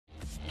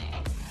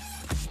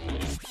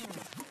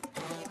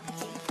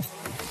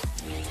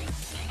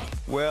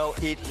Well,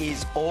 it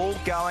is all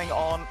going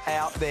on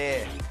out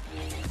there.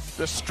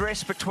 The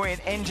stress between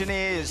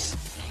engineers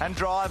and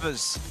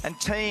drivers and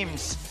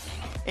teams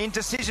in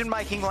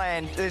decision-making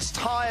land. There's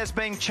tyres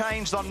being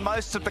changed on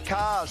most of the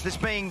cars. There's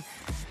being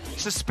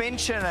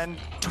suspension and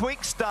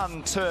tweaks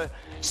done to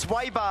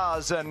sway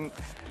bars and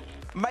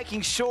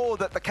making sure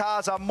that the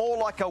cars are more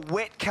like a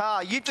wet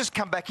car. You've just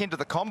come back into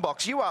the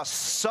combox. You are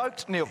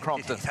soaked, Neil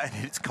Crompton.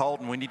 It's cold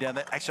and windy down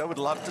there. Actually, I would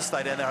love to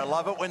stay down there. I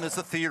love it when there's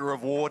a theatre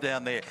of war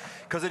down there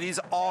because it is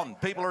on.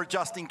 People are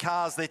adjusting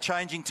cars. They're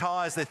changing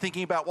tyres. They're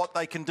thinking about what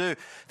they can do.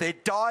 They're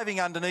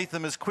diving underneath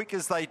them as quick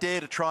as they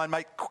dare to try and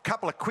make a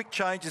couple of quick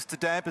changes to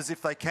dampers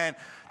if they can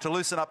to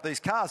loosen up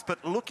these cars.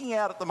 But looking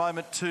out at the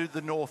moment to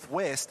the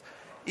northwest,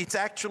 it's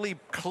actually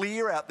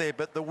clear out there,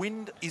 but the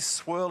wind is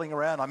swirling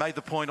around. I made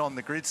the point on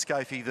the grid,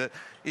 Scafey, that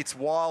it's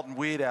wild and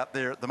weird out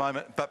there at the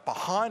moment, but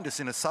behind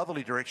us in a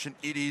southerly direction,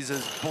 it is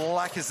as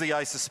black as the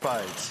ace of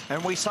spades.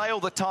 And we say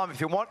all the time,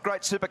 if you want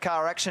great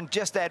supercar action,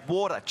 just add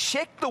water.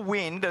 Check the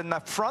wind, and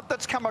the front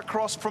that's come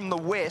across from the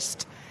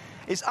west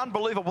is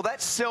unbelievable.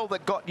 That cell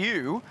that got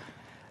you,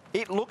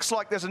 it looks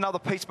like there's another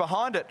piece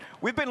behind it.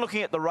 We've been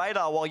looking at the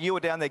radar while you were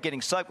down there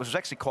getting soaked, which was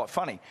actually quite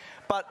funny.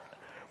 But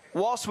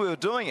whilst we were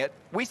doing it,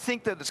 we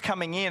think that it's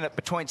coming in at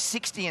between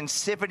 60 and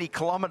 70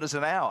 kilometres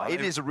an hour.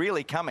 It is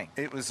really coming.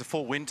 It was a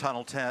full wind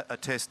tunnel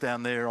test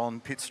down there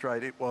on Pitt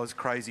Straight. It was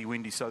crazy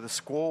windy, so the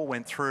squall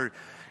went through.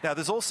 Now,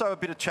 there's also a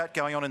bit of chat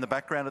going on in the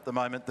background at the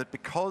moment that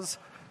because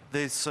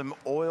there's some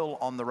oil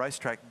on the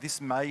racetrack,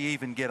 this may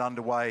even get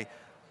underway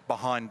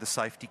behind the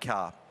safety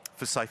car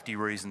for safety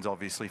reasons,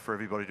 obviously, for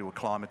everybody to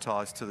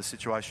acclimatise to the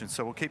situation.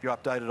 So we'll keep you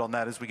updated on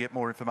that as we get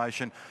more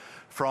information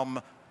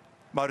from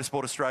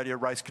Motorsport Australia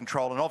Race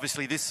Control. And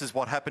obviously this is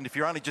what happened. If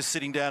you're only just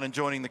sitting down and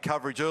joining the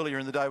coverage, earlier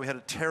in the day we had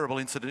a terrible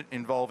incident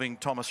involving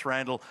Thomas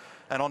Randall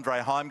and Andre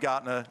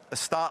Heimgartner, a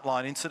start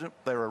line incident.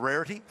 They're a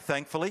rarity,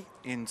 thankfully,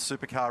 in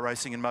supercar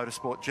racing and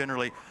motorsport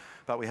generally,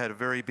 but we had a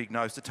very big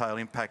nose-to-tail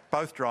impact.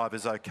 Both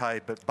drivers okay,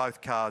 but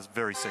both cars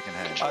very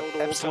second-hand.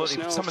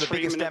 Absolutely. Some of the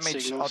biggest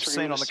damage I've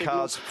seen on the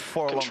cars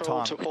for a long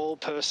time. To all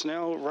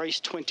personnel, race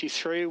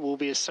 23 will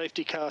be a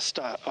safety car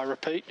start. I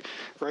repeat,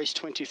 race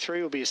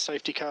 23 will be a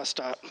safety car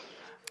start.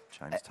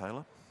 James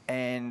Taylor.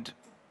 And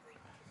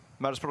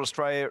Motorsport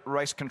Australia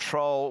Race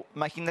Control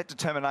making that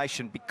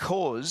determination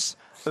because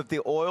of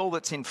the oil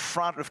that's in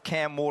front of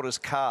Cam Waters'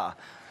 car.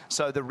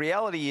 So the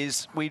reality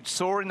is, we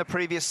saw in the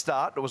previous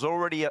start, there was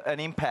already an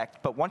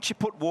impact, but once you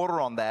put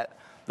water on that,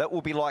 that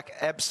will be like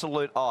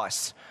absolute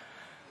ice.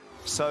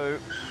 So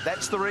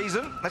that's the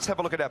reason. Let's have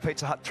a look at our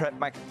Pizza Hut trap,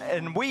 mate.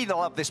 And we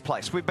love this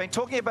place. We've been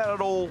talking about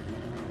it all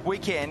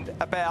weekend,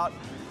 about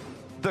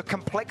the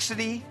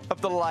complexity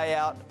of the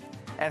layout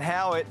and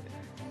how it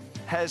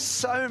has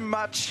so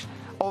much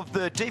of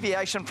the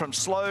deviation from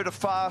slow to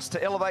fast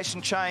to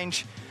elevation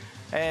change,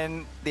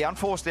 and the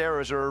unforced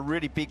errors are a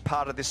really big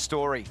part of this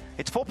story.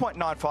 It's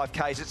 4.95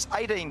 Ks, it's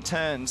 18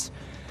 turns,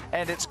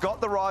 and it's got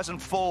the rise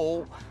and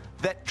fall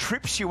that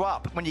trips you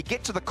up. When you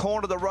get to the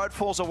corner, the road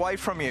falls away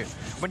from you.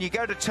 When you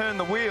go to turn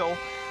the wheel,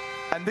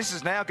 and this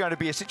is now going to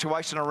be a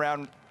situation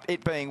around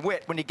it being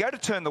wet, when you go to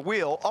turn the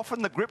wheel,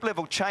 often the grip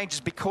level changes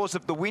because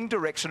of the wind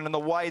direction and the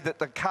way that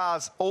the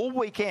cars all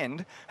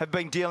weekend have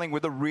been dealing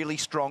with a really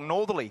strong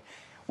northerly.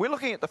 We're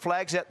looking at the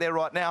flags out there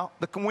right now.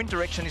 The wind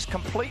direction is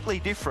completely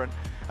different,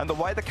 and the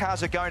way the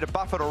cars are going to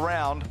buff it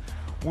around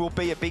will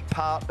be a big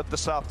part of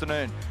this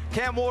afternoon.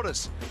 Cam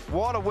Waters,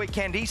 what a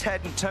weekend he's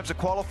had in terms of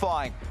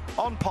qualifying.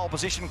 On pole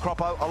position,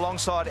 Croppo,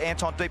 alongside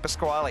Anton De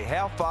Pasquale.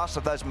 How fast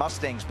have those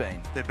Mustangs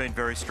been? They've been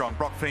very strong.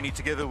 Brock Feeney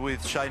together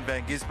with Shane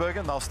Van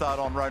Gisbergen. They'll start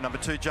on row number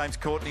 2. James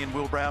Courtney and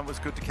Will Brown, was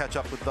good to catch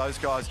up with those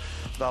guys.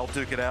 They'll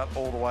duke it out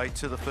all the way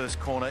to the first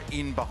corner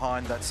in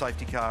behind that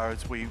safety car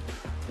as we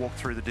walk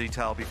through the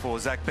detail before.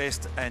 Zach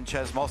Best and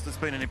Chaz Most. It's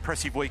been an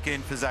impressive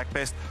weekend for Zach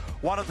Best.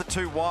 One of the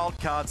 2 wild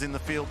cards in the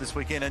field this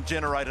weekend and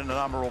generated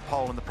an number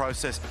pole in the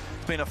process.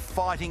 It's been a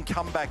fighting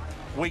comeback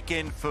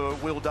weekend for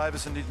Will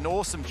Davison. Did an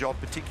awesome job,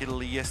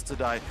 particularly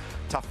yesterday.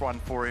 Tough one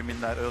for him in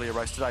that earlier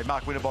race today.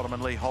 Mark Winterbottom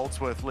and Lee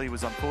Holdsworth. Lee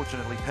was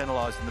unfortunately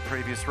penalised in the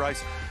previous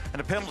race.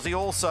 And a penalty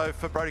also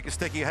for Brodie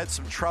Kostecki, who had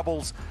some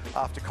troubles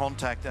after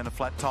contact and a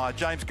flat tyre.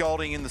 James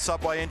Golding in the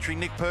subway entry.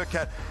 Nick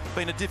Percat,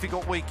 been a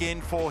difficult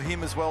weekend for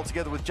him as well,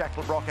 together with Jack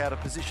LeBrock out of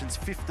positions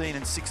 15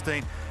 and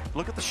 16.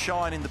 Look at the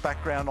shine in the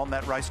background on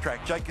that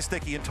racetrack. Jake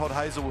Kostecki and Todd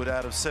Hazelwood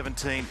out of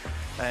 17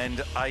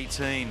 and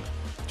 18.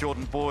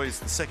 Jordan Boys,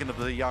 the second of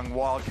the young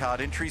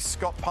wildcard entries.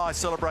 Scott Pye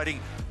celebrating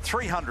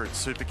 300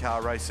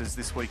 supercar races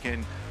this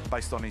weekend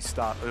based on his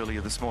start earlier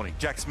this morning.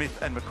 Jack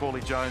Smith and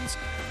Macaulay Jones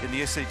in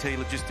the SCT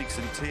Logistics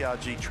and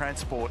TRG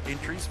Transport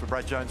entries for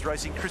Brad Jones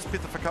Racing. Chris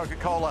Pither for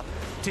Coca-Cola.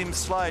 Tim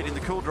Slade in the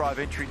Cool Drive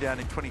entry down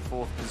in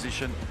 24th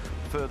position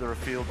further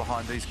afield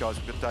behind these guys,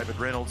 we've got David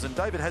Reynolds. And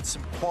David had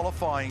some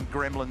qualifying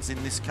gremlins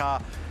in this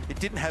car. It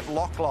didn't have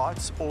lock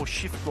lights or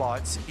shift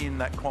lights in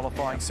that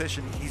qualifying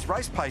session. His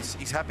race pace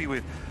he's happy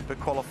with, but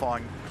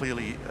qualifying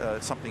clearly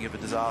something of a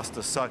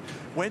disaster. So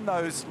when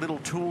those little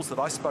tools that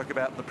I spoke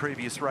about in the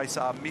previous race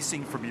are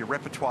missing from your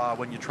repertoire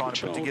when you're trying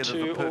to put together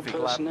the perfect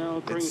lap,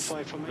 it's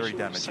very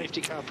damaging.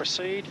 Safety car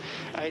proceed,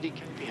 80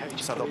 kph.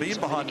 So they'll be in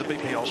behind the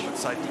BP Ultimate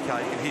safety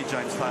car. You can hear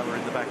James Taylor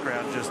in the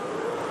background just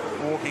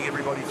walking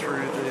everybody through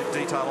the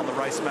detail on the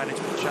race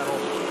management channel.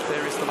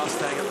 There is the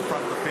Mustang at the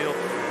front of the field.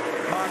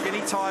 Mark,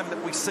 any time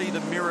that we see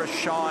the mirror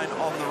shine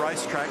on the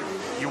racetrack,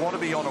 you want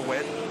to be on a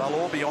wet. They'll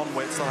all be on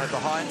wets. They'll have the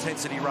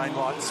high-intensity rain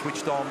lights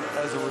switched on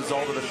as a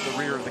result of it at the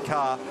rear of the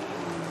car.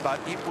 But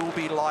it will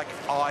be like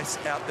ice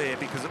out there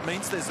because it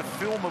means there's a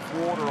film of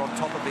water on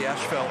top of the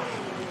asphalt.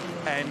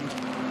 And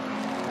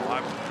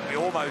I'm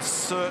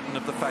almost certain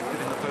of the fact that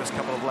in the first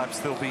couple of laps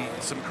there'll be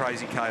some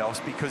crazy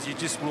chaos because you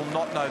just will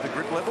not know the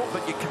grip level,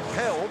 but you're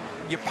compelled,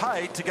 you're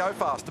paid to go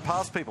fast, to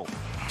pass people.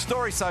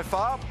 Story so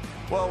far?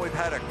 Well, we've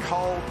had a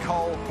cold,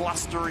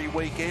 blustery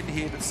weekend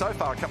here, but so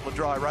far a couple of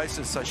dry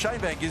races. So Shane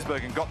Van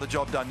Gisbergen got the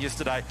job done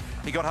yesterday.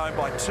 He got home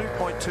by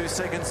 2.2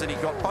 seconds and he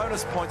got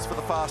bonus points for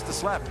the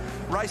fastest lap.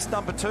 Race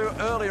number 2,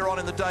 earlier on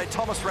in the day,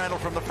 Thomas Randall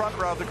from the front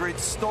row of the grid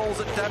stalls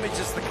it,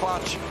 damages the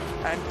clutch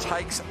and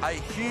takes a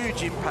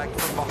huge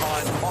impact from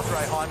behind. Andre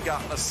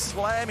Heimgartner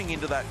slamming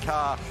into that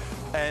car,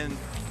 and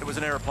it was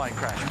an aeroplane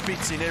crash.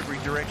 Bits in every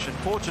direction.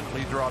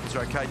 Fortunately, the drivers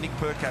are okay. Nick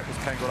Percat was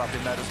tangled up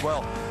in that as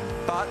well.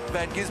 But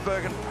Van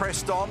Gisbergen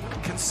pressed on,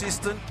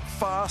 consistent,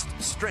 fast,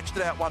 stretched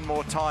it out one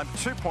more time.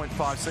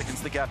 2.5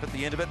 seconds the gap at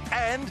the end of it,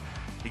 and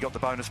he got the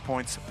bonus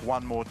points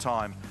one more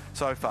time.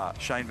 So far,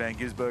 Shane Van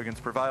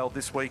Gisbergen's prevailed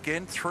this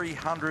weekend.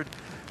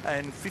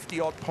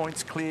 350-odd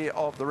points clear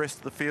of the rest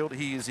of the field.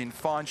 He is in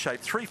fine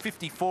shape.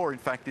 354, in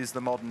fact, is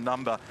the modern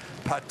number.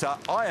 But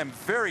I am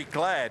very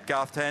glad,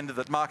 Garth Tander,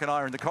 that Mark and I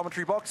are in the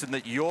commentary box and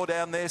that you're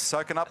down there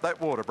soaking up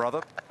that water,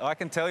 brother. I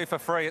can tell you for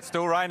free, it's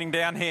still raining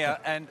down here.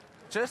 And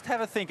just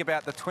have a think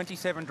about the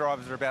 27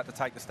 drivers that are about to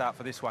take the start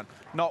for this one.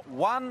 Not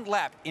one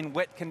lap in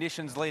wet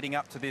conditions leading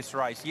up to this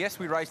race. Yes,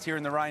 we raced here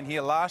in the rain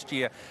here last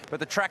year, but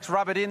the track's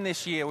rubbered in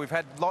this year. We've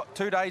had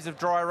 2 days of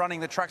dry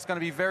running. The track's going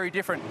to be very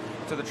different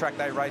to the track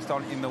they raced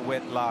on in the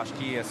wet last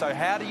year. So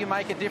how do you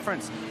make a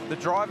difference? The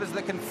drivers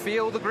that can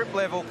feel the grip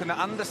level, can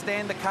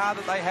understand the car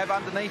that they have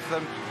underneath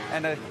them,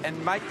 and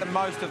make the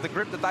most of the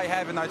grip that they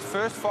have in those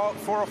first 4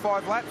 or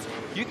 5 laps.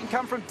 You can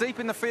come from deep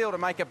in the field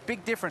and make a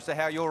big difference to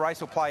how your race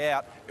will play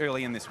out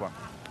early in this one.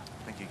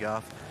 Thank you,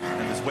 Garth.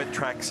 And there's wet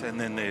tracks and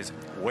then there's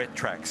wet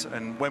tracks.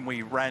 And when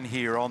we ran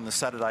here on the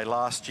Saturday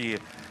last year,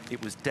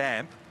 it was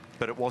damp,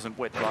 but it wasn't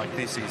wet like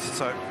this is.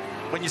 So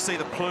when you see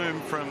the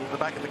plume from the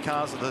back of the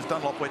cars of those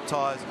Dunlop wet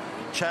tyres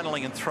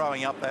channeling and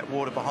throwing up that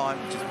water behind,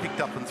 which is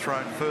picked up and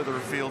thrown further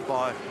afield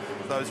by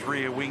those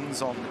rear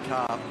wings on the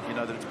car, you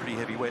know that it's pretty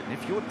heavy wet. And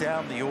if you're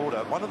down the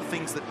order, one of the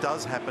things that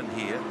does happen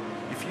here,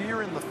 if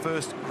you're in the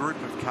first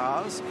group of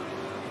cars,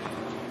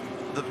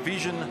 the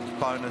vision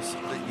bonus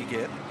that you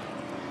get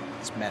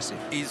is massive.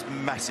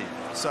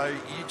 So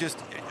you just,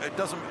 it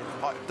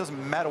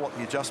doesn't matter what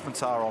the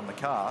adjustments are on the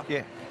car.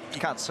 Yeah, you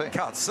can't see.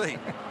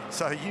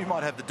 So you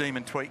might have the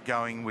demon tweak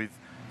going with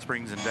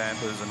springs and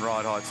dampers and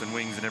ride heights and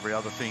wings and every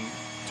other thing.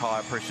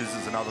 Tyre pressures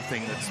is another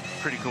thing that's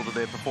critical to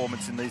their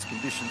performance in these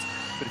conditions.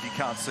 But if you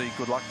can't see,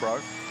 good luck, bro.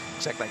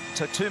 Exactly.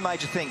 So 2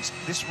 major things.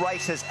 This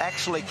race has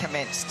actually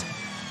commenced.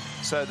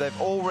 So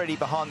they've already,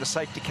 behind the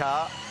safety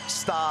car,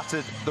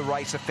 started the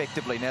race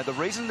effectively. Now, the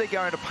reason they're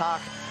going to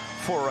park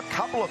for a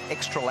couple of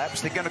extra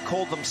laps, they're going to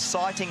call them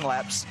sighting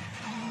laps,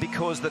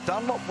 because the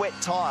Dunlop wet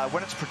tyre,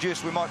 when it's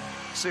produced, we might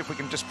see if we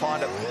can just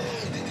find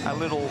a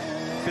little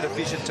bit of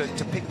vision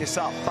to pick this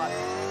up. But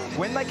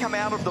when they come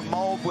out of the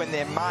mould, when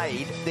they're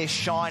made, they're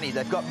shiny.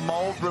 They've got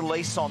mould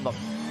release on them.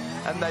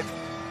 And they've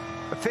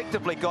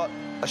effectively got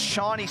a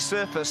shiny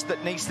surface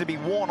that needs to be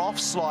worn off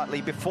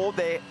slightly before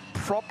they're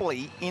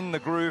properly in the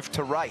groove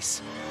to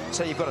race.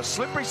 So you've got a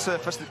slippery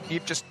surface that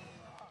you've just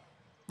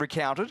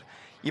recounted.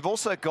 You've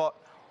also got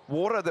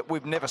water that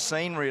we've never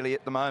seen really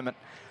at the moment.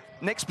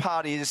 Next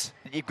part is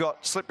you've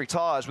got slippery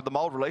tyres with the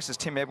mould releases.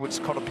 Tim Edwards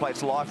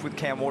contemplates life with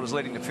Cam Waters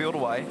leading the field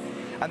away.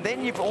 And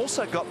then you've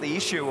also got the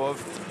issue of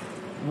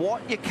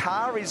what your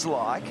car is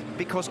like,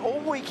 because all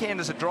weekend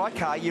as a dry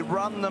car, you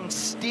run them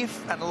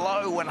stiff and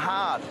low and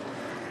hard.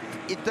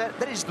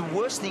 That is the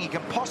worst thing you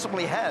can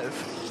possibly have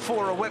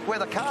for a wet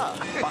weather car.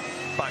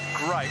 but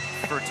great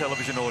for a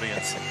television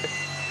audience.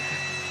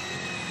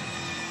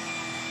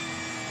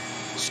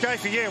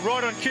 Scafie, yeah,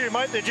 right on cue,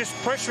 mate. They're just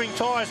pressuring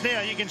tyres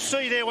now. You can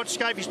see there what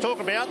Scafie's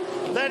talking about.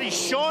 That is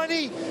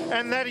shiny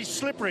and that is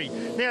slippery.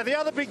 Now, the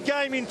other big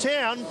game in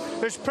town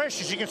is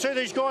pressures. You can see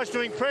these guys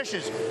doing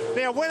pressures.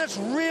 Now, when it's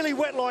really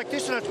wet like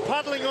this and it's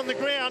puddling on the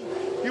ground,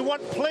 you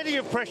want plenty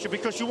of pressure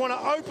because you want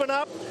to open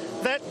up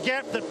that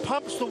gap that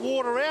pumps the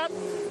water out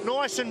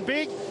nice and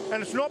big,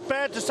 and it's not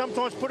bad to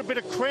sometimes put a bit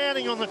of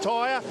crowning on the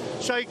tyre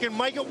so you can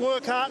make it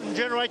work hard and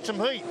generate some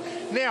heat.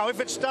 Now, if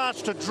it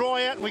starts to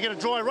dry out and we get a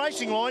dry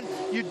racing line,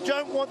 you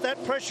don't want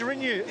that pressure in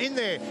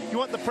there. You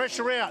want the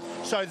pressure out.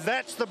 So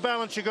that's the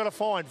balance you've got to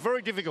find.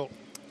 Very difficult.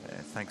 Yeah,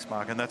 thanks,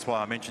 Mark. And that's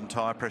why I mentioned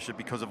tyre pressure,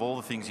 because of all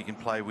the things you can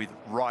play with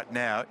right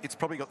now. It's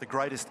probably got the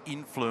greatest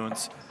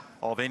influence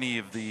of any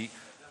of the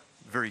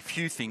very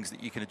few things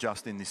that you can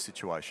adjust in this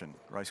situation.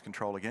 Race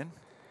control again.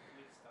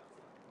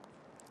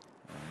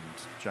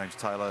 James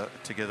Taylor,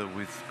 together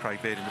with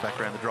Craig Baird in the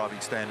background, the driving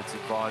standards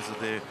advisor,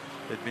 they're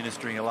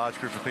administering a large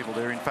group of people.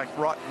 They're in fact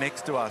right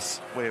next to us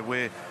where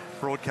we're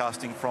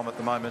broadcasting from at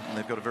the moment, and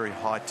they've got a very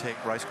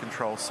high-tech race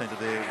control centre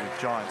there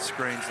with giant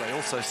screens. They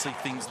also see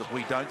things that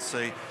we don't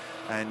see,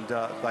 and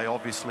they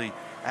obviously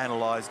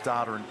analyse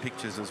data and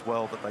pictures as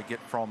well that they get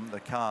from the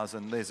cars.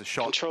 And there's a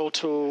shot. Control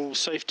tool,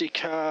 safety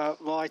car,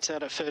 lights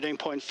out at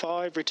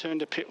 13.5. Return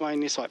to pit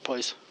lane this light,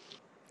 please.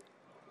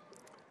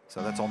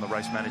 So that's on the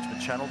race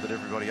management channel that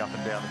everybody up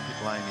and down the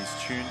pit lane is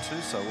tuned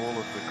to. So all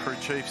of the crew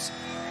chiefs,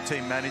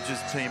 team managers,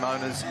 team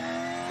owners,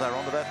 they're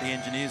onto that. The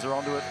engineers are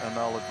onto it, and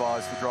they'll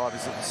advise the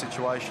drivers of the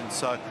situation.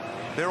 So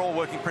they're all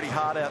working pretty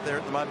hard out there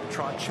at the moment to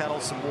try and channel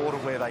some water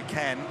where they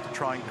can, to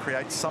try and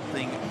create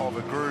something of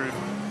a groove.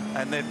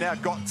 And they've now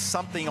got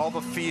something of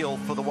a feel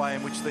for the way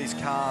in which these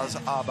cars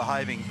are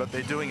behaving, but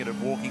they're doing it at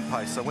walking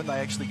pace. So when they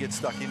actually get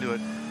stuck into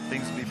it,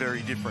 things will be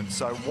very different.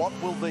 So what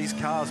will these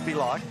cars be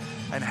like,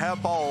 and how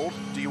bold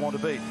do you want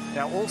to be?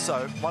 Now,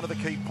 also, one of the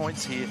key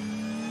points here,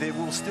 there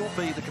will still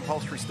be the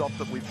compulsory stop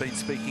that we've been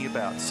speaking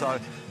about. So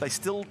they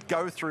still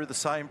go through the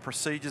same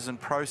procedures and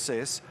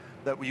process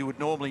that you would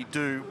normally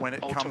do when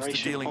it comes to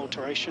dealing...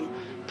 Alteration.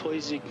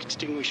 Please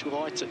extinguish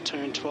lights at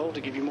turn 12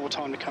 to give you more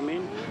time to come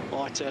in.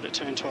 Lights out at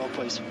turn 12,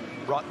 please.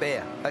 Right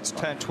there. That's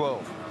turn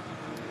 12.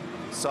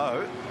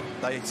 So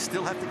they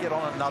still have to get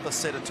on another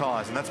set of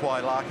tyres, and that's why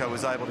Larko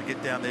was able to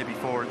get down there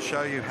before and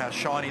show you how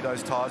shiny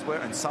those tyres were,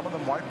 and some of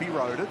them won't be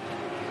roaded.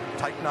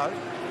 Take note.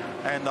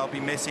 And they'll be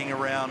messing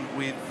around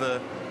with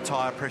the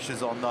tyre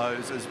pressures on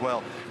those as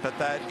well. But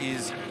that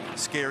is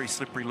scary,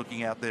 slippery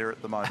looking out there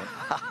at the moment.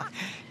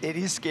 It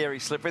is scary,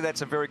 slippery.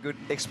 That's a very good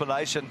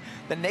explanation.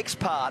 The next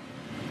part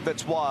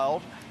that's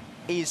wild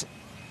is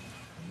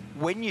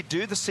when you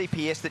do the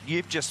CPS that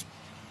you've just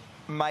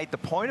made the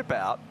point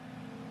about,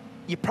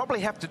 you probably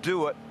have to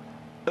do it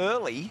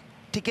early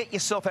to get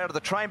yourself out of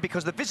the train,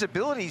 because the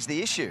visibility is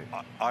the issue.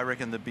 I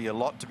reckon there'd be a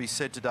lot to be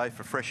said today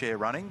for fresh air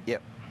running.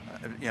 Yep.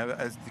 You know,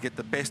 as to get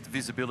the best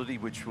visibility,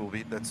 which will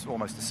be, that's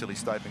almost a silly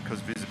statement because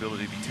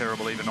visibility would be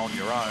terrible even on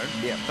your own.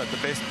 Yeah. But the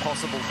best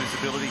possible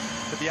visibility.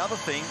 But the other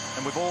thing,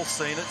 and we've all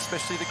seen it,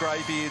 especially the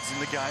greybeards in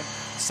the game,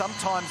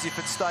 sometimes if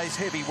it stays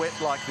heavy wet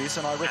like this,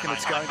 and I reckon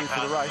it's going to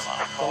for the race,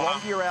 the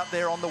longer you're out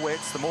there on the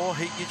wets, the more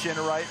heat you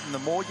generate and the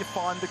more you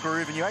find the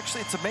groove. And you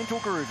actually, it's a mental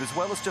groove as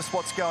well as just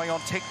what's going on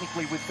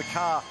technically with the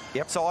car.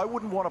 Yep. So I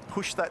wouldn't want to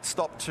push that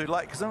stop too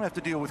late, because I don't have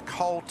to deal with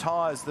cold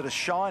tyres that are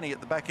shiny at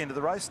the back end of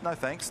the race. No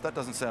thanks, that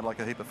doesn't sound like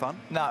a heap of fun.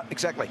 No,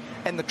 exactly.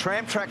 And the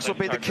tram tracks will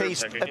be the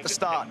keys at the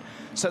start.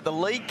 So the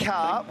lead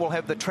car will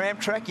have the tram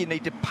track. You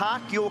need to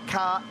park your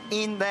car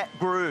in that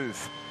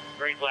groove.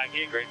 Green flag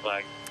here, green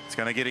flag. It's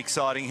going to get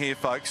exciting here,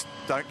 folks.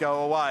 Don't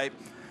go away,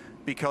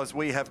 because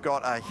we have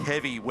got a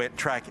heavy wet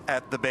track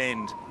at the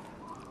bend.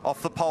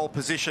 Off the pole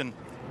position,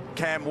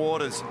 Cam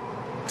Waters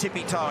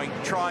tippy-toeing,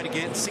 trying to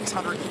get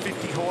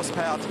 650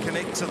 horsepower to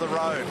connect to the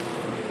road.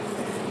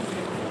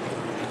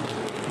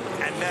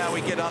 And now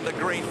we get under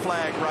green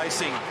flag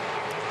racing.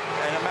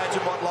 And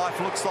imagine what life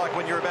looks like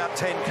when you're about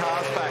 10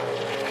 cars back.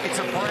 It's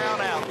a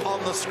brownout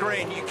on the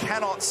screen. You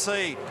cannot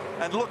see.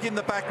 And look in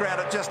the background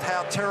at just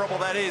how terrible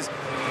that is.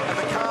 And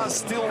the cars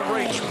still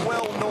reach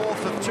well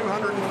north of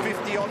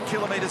 250 odd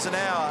kilometres an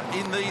hour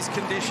in these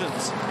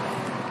conditions.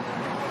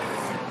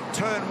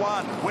 Turn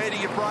one, where do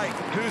you brake?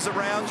 Who's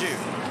around you?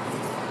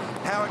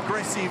 How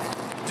aggressive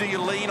do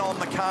you lean on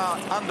the car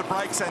under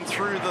brakes and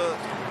through the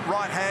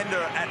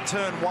right-hander at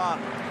turn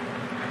one?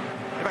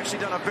 They've actually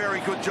done a very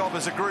good job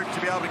as a group to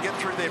be able to get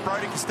through there.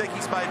 Brody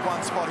Kostecki's made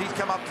one spot. He's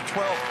come up to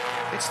 12.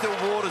 It's still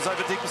Waters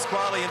over Dick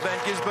Pasquale and Van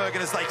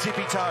Gisbergen as they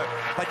tippy-toe.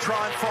 They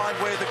try and find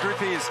where the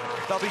grip is.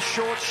 They'll be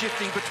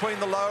short-shifting between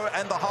the low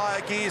and the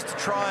higher gears to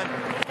try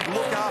and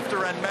look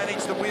after and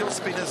manage the wheel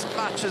spin as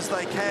much as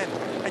they can.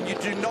 And you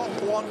do not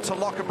want to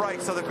lock a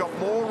brake, so they've got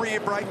more rear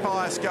brake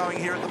bias going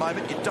here at the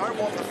moment. You don't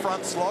want the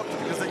fronts locked,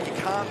 because then you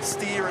can't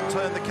steer and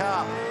turn the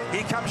car.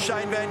 Here comes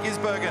Shane Van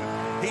Gisbergen.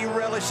 He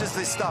relishes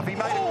this stuff. He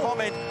made a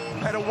comment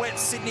at a wet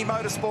Sydney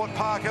Motorsport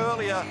Park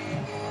earlier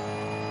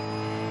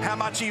how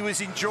much he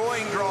was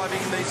enjoying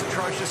driving in these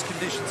atrocious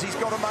conditions. He's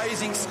got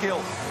amazing skill.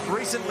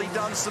 Recently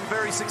done some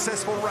very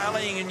successful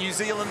rallying in New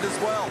Zealand as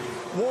well.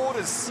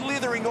 Water's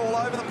slithering all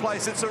over the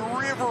place. It's a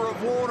river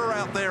of water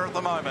out there at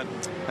the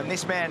moment. And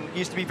this man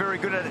used to be very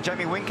good at it,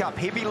 Jamie Whincup.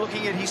 He'll be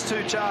looking at his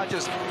two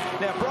charges.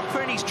 Now, Brock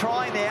Fernie's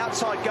trying the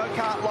outside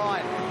go-kart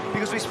line,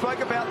 because we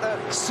spoke about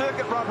the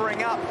circuit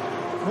rubbering up.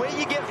 Where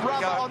you get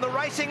rubber on the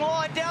racing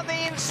line, down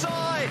the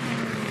inside.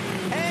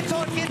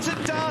 Anton gets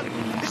it done.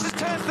 This is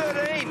turn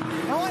 13.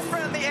 Right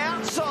round the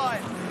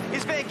outside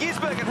is Van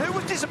Gisbergen, who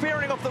was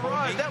disappearing off the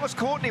road. That was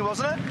Courtney,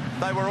 wasn't it?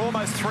 They were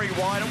almost 3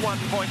 wide at one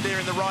point there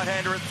in the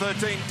right-hander at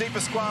 13. Di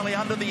Pasquale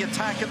under the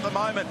attack at the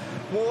moment.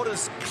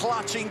 Waters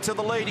clutching to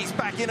the lead. He's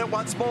back in it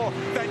once more.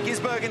 Van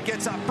Gisbergen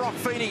gets up. Brock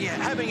Feeney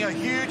having a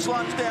huge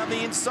lunge down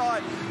the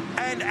inside.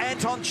 And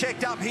Anton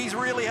checked up. He's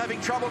really having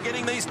trouble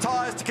getting these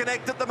tyres to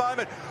connect at the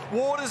moment.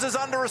 Waters is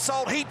under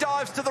assault. He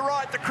dives to the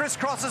right. The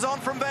crisscross is on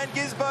from Van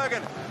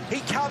Gisbergen. He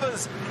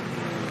covers.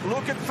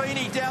 Look at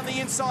Feeney down the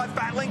inside,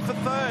 battling for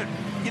third.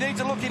 You need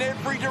to look in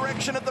every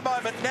direction at the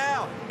moment.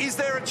 Now, is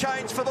there a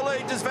change for the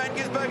lead? Does Van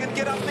Gisbergen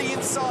get up the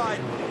inside?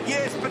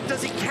 Yes, but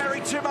does he carry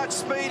too much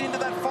speed into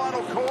that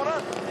final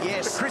corner?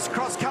 Yes. The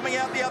crisscross coming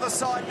out the other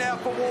side now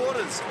for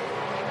Waters.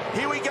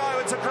 Here we go.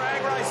 It's a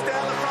drag race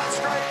down the front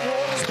straight.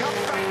 Waters comes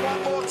back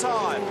one more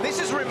time. This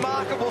is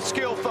remarkable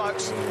skill,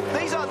 folks.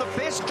 These are the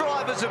best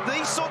drivers of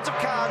these sorts of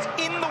cars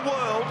in the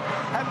world,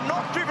 have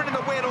not driven in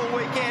the wet all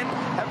weekend,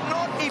 have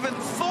not even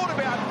thought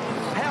about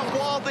how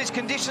wild these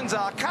conditions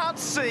are, can't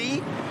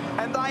see,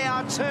 and they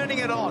are turning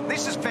it on.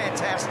 This is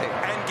fantastic.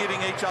 And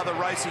giving each other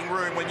racing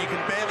room when you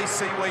can barely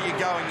see where you're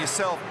going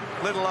yourself,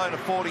 let alone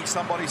affording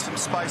somebody some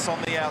space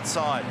on the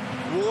outside.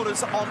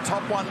 Waters on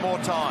top one more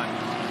time.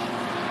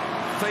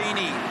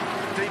 Feeney,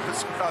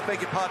 I beg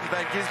your pardon,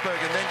 Van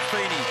Gisbergen, then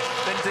Feeney,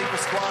 then Di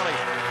Pasquale.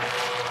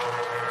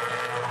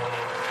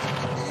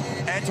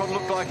 Anton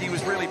looked like he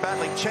was really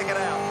battling. Check it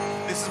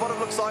out. This is what it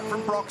looks like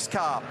from Brock's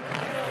car.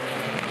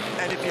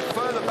 And if you're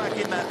further back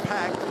in that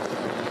pack,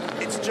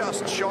 it's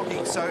just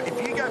shocking. So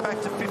if you go back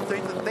to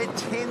 15th, they're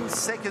 10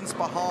 seconds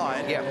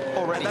behind. Yeah,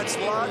 already. And that's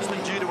largely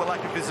due to a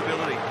lack of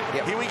visibility.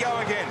 Yep. Here we go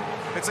again.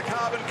 It's a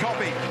carbon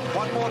copy.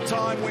 One more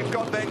time, we've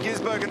got Van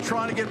Gisbergen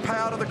trying to get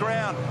power to the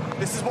ground.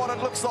 This is what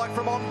it looks like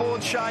from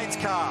onboard Shane's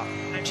car.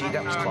 Gee,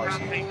 that was close. I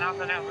can't see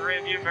nothing out the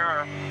rear view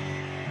mirror.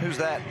 Who's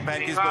that?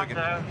 Van Gisbergen.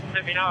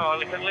 Let me know. I'll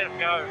let him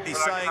go.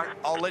 He's saying,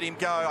 I'll let him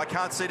go. I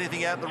can't see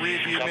anything out the rear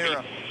view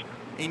mirror.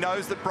 He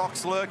knows that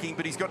Brock's lurking,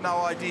 but he's got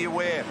no idea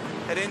where.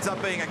 It ends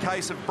up being a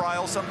case of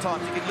braille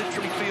sometimes. You can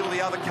literally feel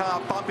the other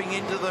car bumping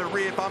into the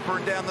rear bumper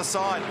and down the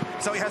side.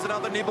 So he has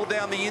another nibble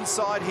down the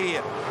inside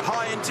here.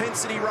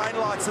 High-intensity rain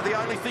lights are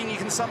the only thing you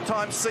can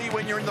sometimes see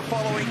when you're in the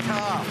following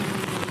car.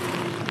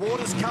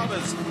 Waters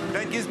covers.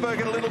 Van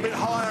Gisbergen a little bit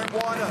higher and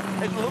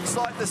wider. It looks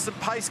like there's some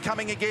pace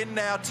coming again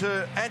now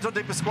to Anton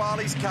Di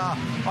Pasquale's car.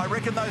 I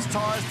reckon those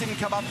tyres didn't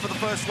come up for the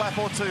first lap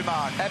or two,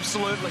 Mark.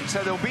 Absolutely.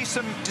 So there'll be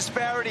some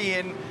disparity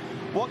in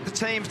what the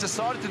teams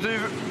decided to do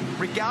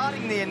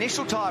regarding the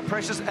initial tyre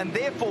pressures and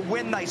therefore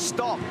when they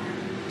stop.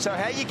 So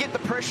how you get the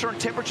pressure and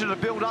temperature to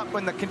build up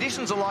when the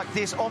conditions are like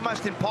this,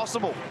 almost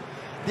impossible.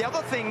 The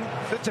other thing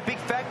that's a big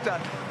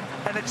factor,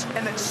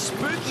 and it's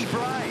spooky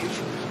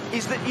brave,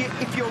 is that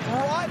if you're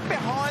right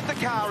behind the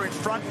car in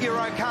front,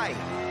 you're okay,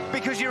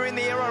 because you're in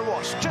the aero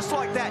wash. Just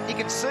like that, you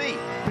can see.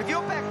 But if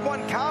you're back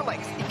one car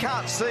length, you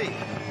can't see.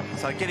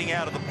 So getting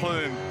out of the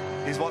plume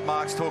is what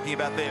Mark's talking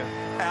about there.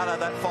 Out of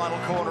that final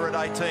corner at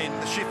 18.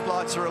 The shift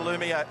lights are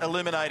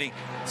illuminating.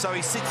 So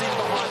he sits in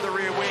behind the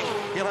rear wing.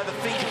 He'll have a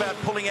think about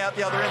pulling out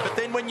the other end. But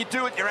then when you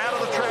do it, you're out of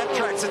the tram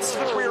tracks. It's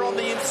slipperier on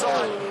the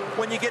inside.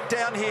 When you get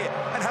down here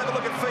and have a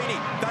look at Feeney,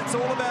 that's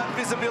all about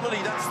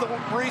visibility. That's the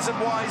reason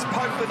why he's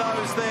poked the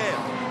nose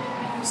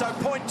there. So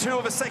 0.2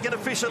 of a second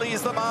officially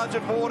is the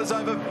margin for Waters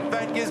over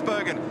Van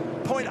Gisbergen.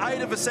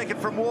 0.8 of a second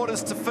from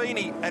Waters to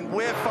Feeney. And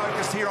we're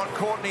focused here on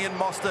Courtney and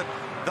Mostert.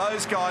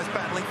 Those guys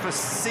battling for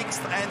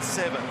 6th and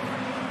 7th.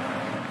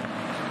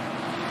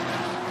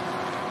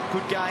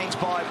 Good gains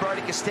by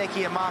Brodie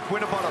Kostecki and Mark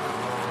Winterbottom.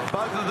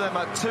 Both of them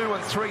are 2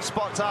 and 3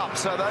 spots up.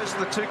 So those are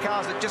the two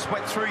cars that just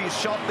went through your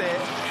shot there.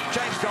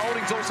 James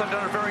Golding's also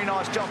done a very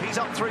nice job. He's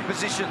up 3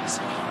 positions.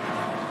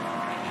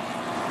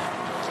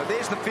 So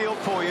there's the field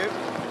for you.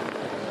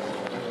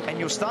 And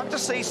you'll start to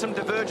see some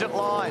divergent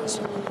lines.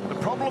 The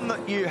problem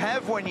that you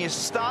have when you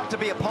start to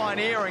be a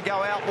pioneer and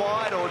go out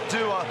wide or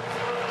do a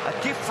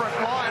different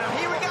line. And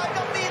here we go,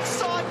 up the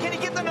inside. Can he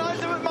get the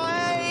nose of it,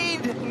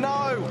 Maid?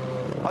 No.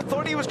 I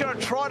thought he was going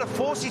to try to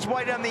force his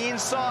way down the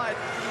inside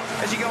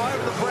as you go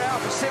over the brow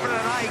for 7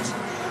 and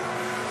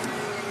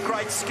 8.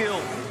 Great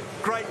skill,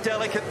 great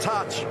delicate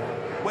touch.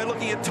 We're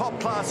looking at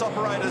top-class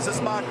operators, as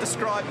Mark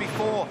described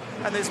before,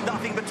 and there's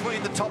nothing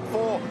between the top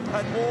 4.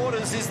 And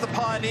Waters is the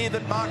pioneer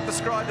that Mark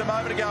described a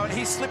moment ago, and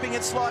he's slipping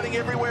and sliding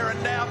everywhere,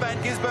 and now Van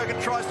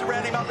Gisbergen tries to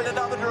round him up in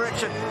another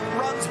direction,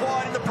 runs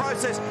wide in the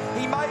process.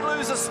 He may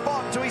lose a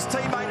spot to his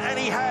teammate, and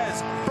he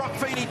has. Brock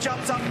Feeney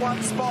jumps up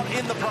 1 spot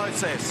in the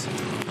process.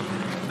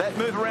 That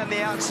move around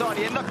the outside,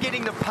 he ended up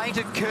getting the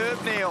painted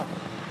curve, Neil.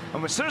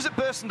 And as soon as it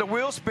burst into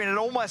wheel spin, it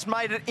almost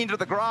made it into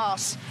the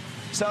grass.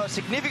 So a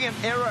significant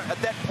error at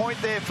that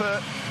point there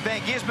for Van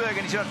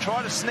Gisbergen. He's going to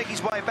try to sneak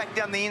his way back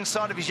down the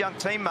inside of his young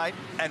teammate.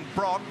 And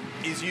Brock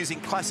is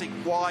using classic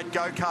wide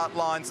go-kart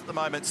lines at the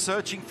moment,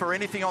 searching for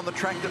anything on the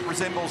track that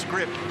resembles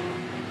grip.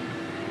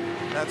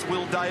 That's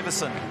Will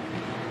Davison.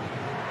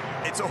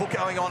 It's all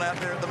going on out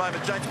there at the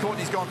moment. James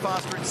Courtney's gone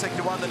faster in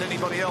Sector 1 than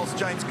anybody else.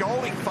 James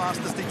Golding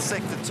fastest in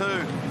Sector 2.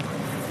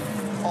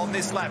 on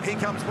this lap. Here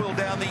comes Will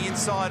down the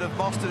inside of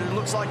Mostert, who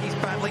looks like he's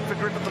battling for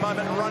grip at the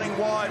moment, and running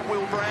wide,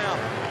 Will Brown.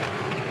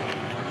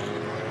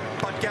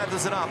 But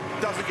gathers it up,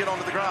 doesn't get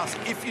onto the grass.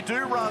 If you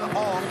do run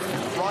on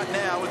right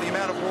now with the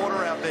amount of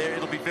water out there,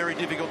 it'll be very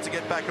difficult to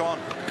get back on.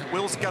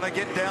 Will's going to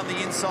get down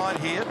the inside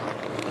here.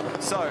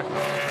 So,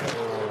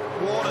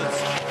 Waters,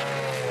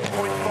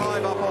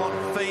 0.5 up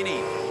on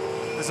Feeney.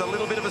 There's a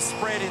little bit of a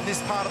spread in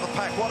this part of the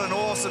pack. What an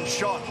awesome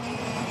shot.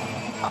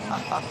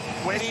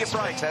 Where do you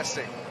break?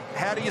 Fantastic.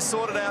 How do you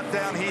sort it out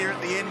down here at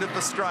the end of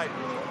the straight?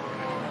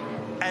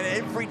 And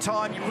every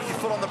time you put your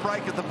foot on the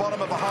brake at the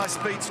bottom of a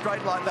high-speed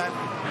straight like that,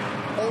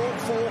 all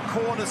four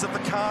corners of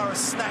the car are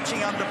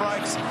snatching under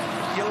brakes.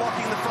 You're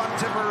locking the front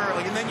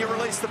temporarily, and then you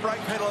release the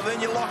brake pedal, and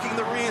then you're locking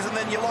the rears, and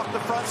then you lock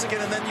the fronts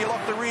again, and then you lock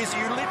the rears.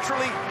 You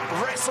literally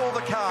wrestle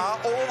the car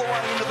all the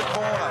way into the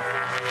corner.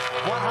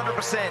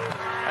 100%.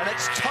 And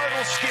it's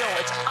total skill.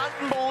 It's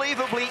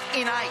unbelievably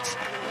innate.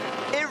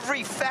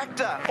 Every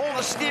factor, all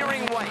the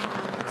steering weight,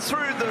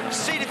 through the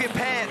seat of your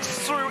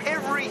pants, through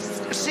every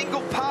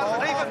single part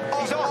of it. Even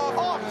he's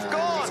gone.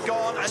 He's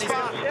gone, and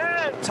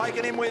he's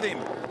taken him with him.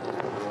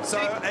 So,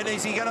 and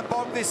is he going to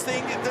bog this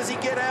thing? Does he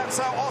get out?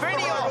 So off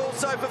Feeney the road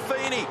off. also for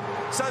Feeney.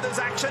 So there's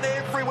action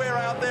everywhere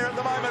out there at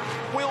the moment.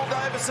 Will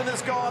Davison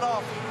has gone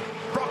off.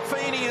 Brock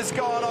Feeney has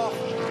gone off.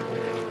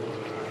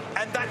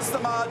 And that's the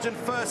margin,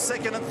 first,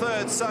 second and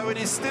third. So it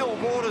is still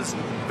Waters,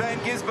 Van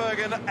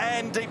Gisbergen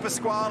and De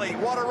Pasquale.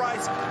 What a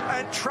race.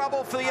 And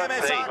trouble for the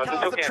MSR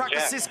cars. The truck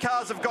assist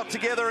cars have got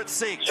together at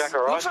 6. Jack,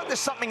 all right? Looks like there's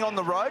something on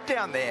the road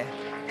down there.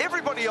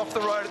 Everybody off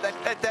the road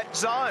at that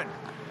zone.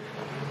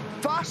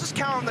 Fastest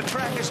car on the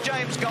track is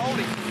James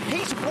Golding.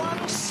 He's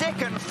 1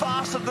 second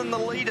faster than the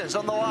leaders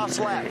on the last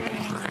lap.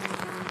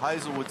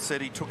 Hazelwood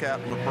said he took out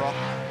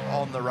LeBrock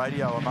on the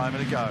radio a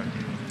moment ago.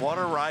 What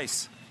a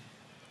race.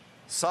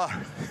 So,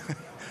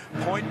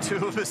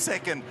 0.2 of a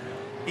second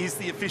is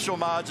the official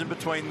margin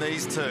between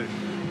these two,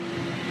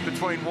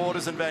 between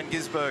Waters and Van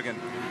Gisbergen.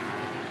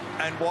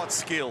 And what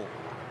skill.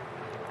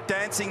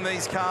 Dancing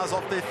these cars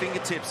off their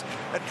fingertips.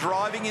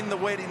 Driving in the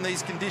wet in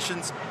these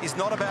conditions is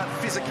not about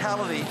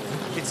physicality,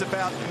 it's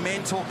about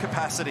mental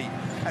capacity.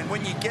 And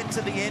when you get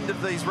to the end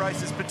of these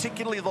races,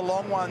 particularly the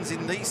long ones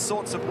in these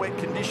sorts of wet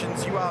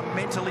conditions, you are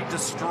mentally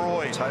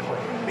destroyed. Totally.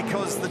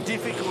 Because the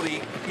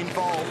difficulty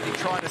involved in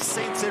trying to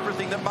sense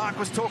everything that Mark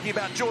was talking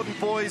about. Jordan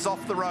Boys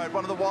off the road,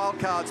 one of the wild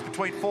cards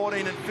between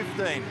 14 and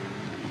 15.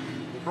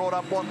 Brought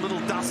up what little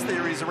dust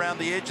there is around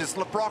the edges.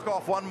 LeBrock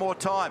off one more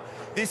time.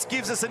 This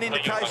gives us an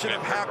indication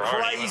of how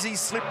crazy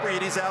slippery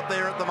it is out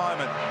there at the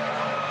moment.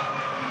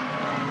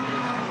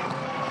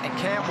 And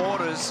Cam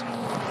Waters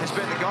has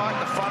been the guy at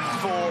the front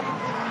for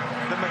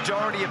the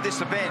majority of this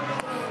event.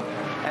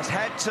 Has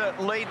had to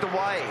lead the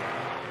way.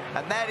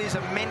 And that is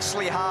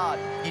immensely hard.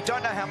 You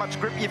don't know how much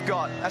grip you've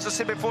got. As I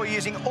said before,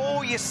 using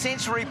all your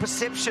sensory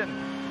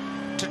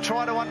perception to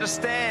try to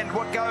understand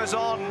what goes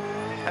on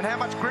and how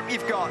much grip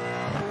you've got.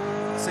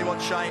 See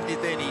what Shane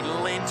did then. He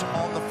leant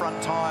on the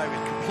front tyre. He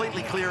was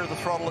completely clear of the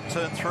throttle at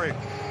turn 3.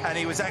 And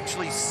he was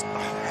actually...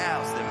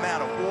 how's the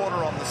amount of water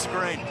on the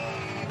screen?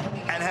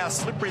 And how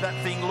slippery that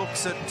thing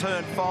looks at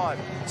turn 5.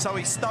 So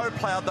he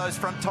snow-ploughed those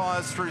front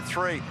tyres through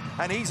 3.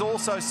 And he's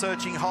also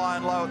searching high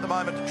and low at the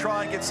moment to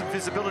try and get some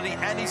visibility.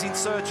 And he's in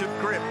search of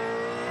grip.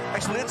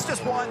 Actually, let's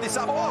just wind this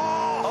up.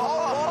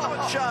 Hold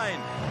on, Shane.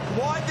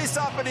 Wind this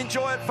up and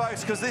enjoy it,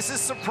 folks, because this is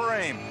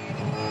supreme.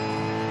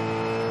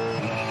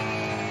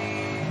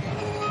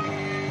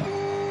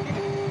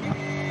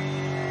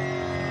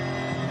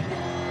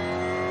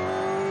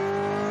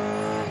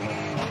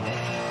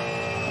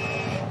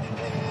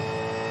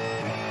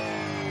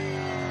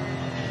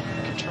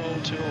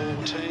 To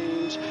all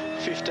teams,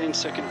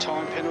 15-second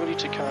time penalty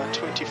to car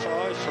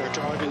 25 for a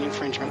driving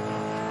infringement.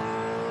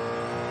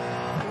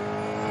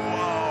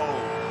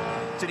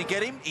 Whoa. Did he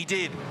get him? He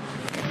did.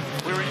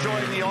 We're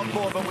enjoying the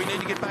encore, but we need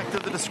to get back to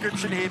the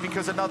description here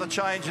because another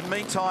change. In the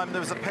meantime,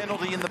 there was a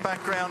penalty in the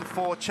background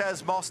for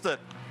Chaz Mostert.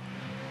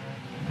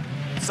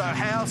 So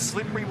how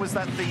slippery was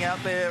that thing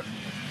out there?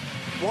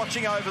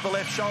 Watching over the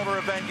left shoulder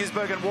of Van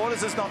Gisbergen.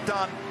 Waters is not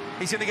done.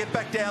 He's going to get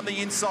back down the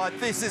inside.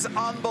 This is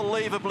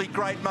unbelievably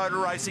great motor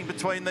racing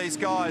between these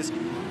guys.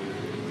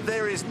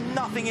 There is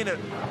nothing in it.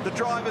 The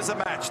drivers are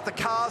matched. The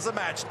cars are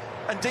matched.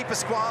 And De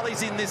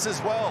Pasquale's in this as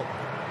well.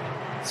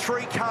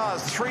 3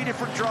 cars, 3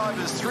 different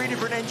drivers, 3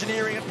 different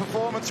engineering and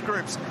performance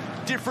groups,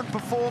 different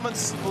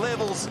performance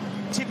levels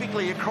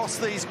typically across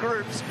these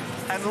groups.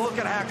 And look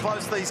at how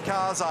close these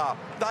cars are.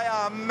 They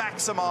are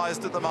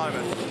maximised at the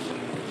moment.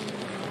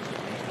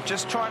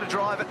 Just trying to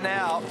drive it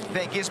now,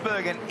 Van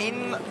Gisbergen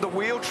in the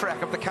wheel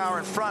track of the car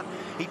in front.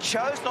 He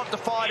chose not to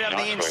fire down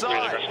the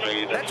inside.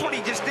 That's what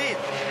he just did.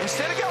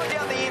 Instead of going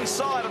down the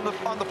inside on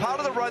the part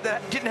of the road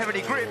that didn't have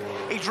any grip,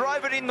 he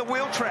drove it in the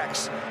wheel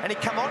tracks, and he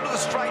come onto the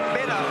straight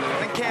better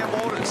than Cam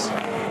Waters.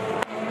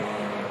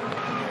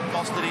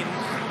 Lost it in,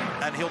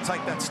 and he'll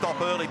take that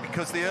stop early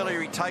because the earlier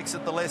he takes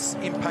it, the less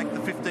impact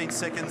the 15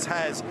 seconds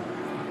has.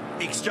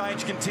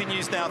 Exchange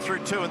continues now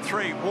through 2 and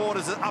 3.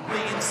 Waters is up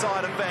the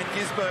inside of Van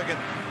Gisbergen.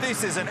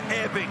 This is an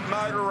epic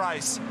motor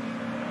race.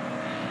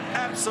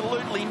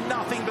 Absolutely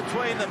nothing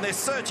between them. They're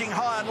searching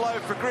high and low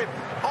for grip.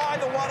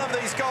 Either one of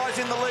these guys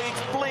in the lead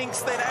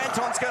blinks, then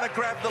Anton's going to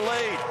grab the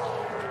lead.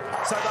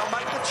 So they'll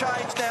make the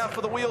change now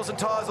for the wheels and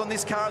tyres on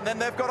this car, and then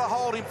they've got to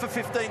hold him for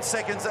 15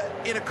 seconds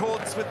in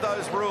accordance with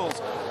those rules.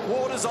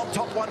 Waters on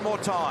top one more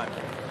time.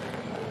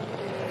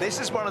 This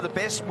is one of the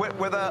best wet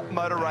weather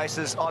motor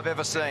races I've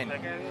ever seen.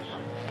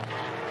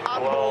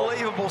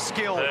 Unbelievable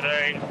skill.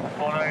 13,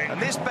 14.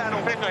 And this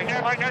battle, Van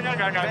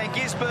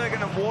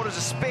Gisbergen and Waters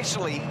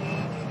especially,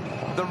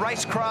 the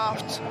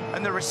racecraft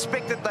and the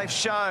respect that they've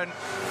shown,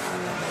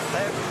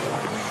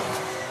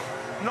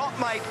 they've not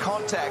made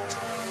contact,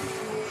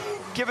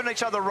 given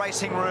each other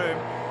racing room.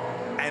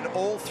 And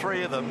all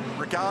three of them,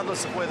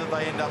 regardless of whether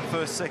they end up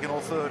first, second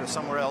or third or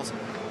somewhere else,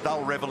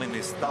 they'll revel in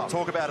this. They'll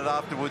talk about it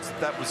afterwards.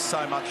 That was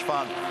so much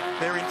fun.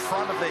 They're in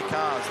front of their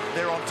cars.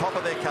 They're on top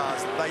of their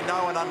cars. They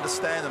know and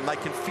understand them. They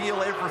can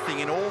feel everything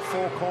in all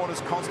four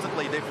corners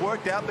constantly. They've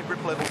worked out the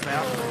grip levels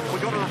now. We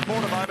got a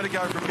report a moment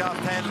ago from Garth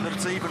Tander that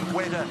it's even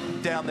wetter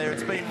down there.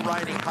 It's been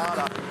raining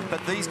harder.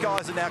 But these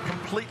guys are now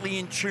completely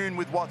in tune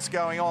with what's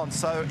going on.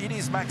 So it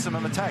is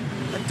maximum attack.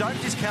 And don't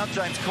discount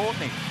James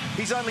Courtney.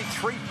 He's only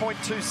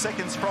 3.2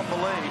 seconds from the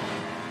lead.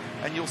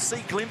 And you'll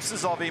see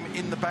glimpses of him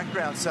in the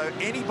background. So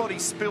anybody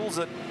spills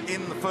it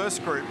in the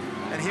first group,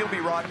 and he'll be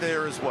right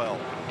there as well.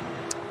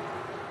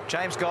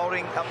 James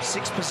Golding up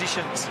 6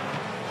 positions.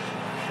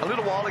 A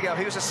little while ago,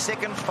 he was a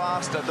second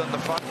faster than the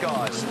front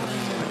guys.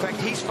 In fact,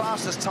 his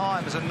fastest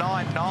time is a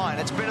 9.9.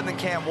 It's better than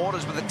Cam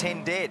Waters with a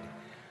 10 dead.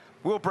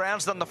 Will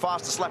Brown's done the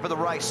fastest lap of the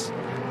race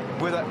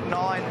with a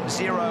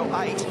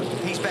 9.08.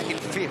 He's back in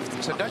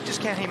 5th, so don't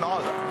discount him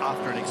either.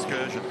 After an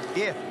excursion.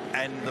 Yeah.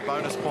 And the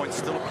bonus points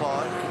still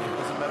apply.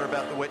 Doesn't matter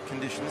about the wet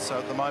conditions, so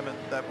at the moment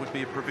that would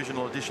be a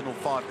provisional additional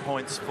 5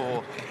 points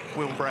for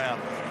Will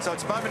Brown. So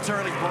it's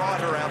momentarily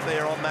brighter out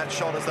there on that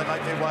shot as they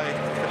make their way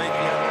beneath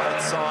the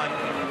Adelaide sign.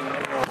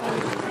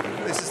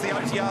 This is the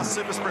OTR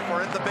Super Sprint.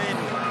 We're at the bend.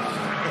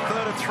 The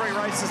third of 3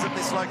 races at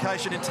this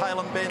location in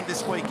Tailem Bend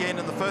this weekend,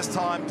 and the first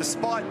time,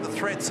 despite the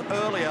threats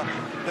earlier,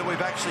 that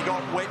we've actually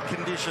got wet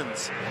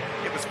conditions.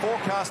 It was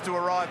forecast to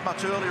arrive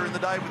much earlier in the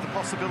day with the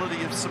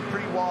possibility of some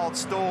pretty wild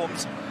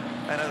storms,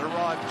 and it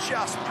arrived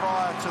just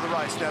prior to the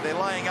race. Now they're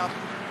laying up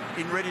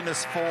in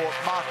readiness for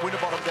Mark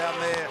Winterbottom down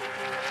there.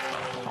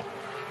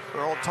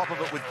 We're on top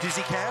of it with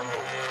Dizzy Cam.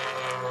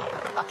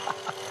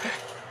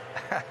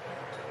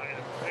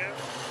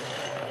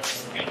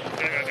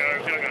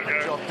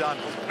 Job done.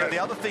 Now, the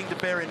other thing to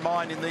bear in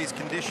mind in these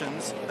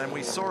conditions, and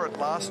we saw it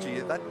last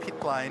year, that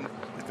pit lane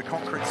with the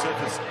concrete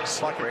surface,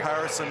 by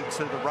comparison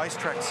to the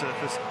racetrack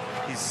surface,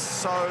 is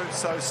so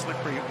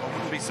slippery. I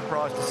wouldn't be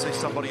surprised to see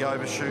somebody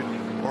overshoot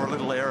or a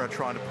little error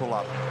trying to pull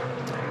up.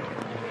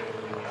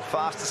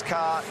 Fastest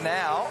car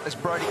now is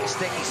Brodie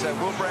Kostecki, so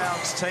Will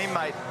Brown's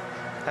teammate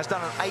has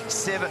done an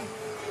 8.7.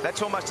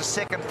 That's almost a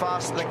second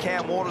faster than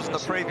Cam Waters in the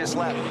previous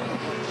lap.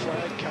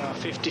 Flag car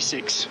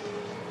 56.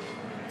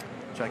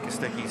 Jay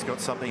Kostecki's got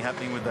something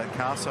happening with that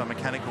car, so a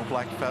mechanical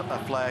black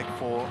flag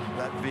for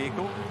that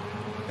vehicle.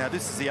 Now,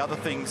 this is the other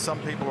thing. Some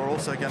people are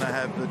also going to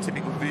have the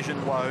typical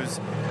vision woes.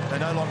 They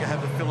no longer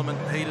have the filament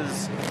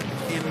heaters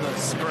in the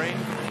screen.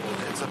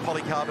 It's a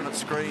polycarbonate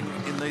screen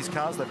in these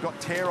cars. They've got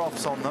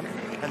tear-offs on them,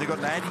 and they've got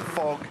an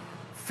anti-fog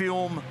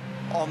film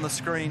on the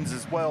screens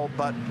as well.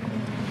 But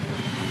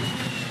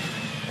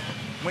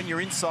when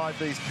you're inside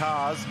these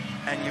cars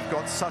and you've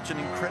got such an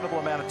incredible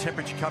amount of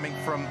temperature coming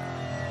from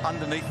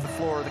underneath the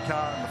floor of the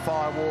car and the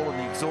firewall and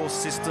the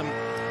exhaust system,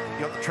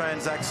 you've got the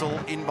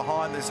transaxle in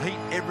behind, there's heat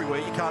everywhere.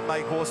 You can't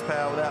make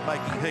horsepower without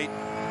making heat.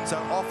 So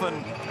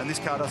often, and this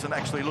car doesn't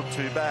actually look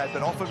too bad,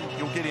 but often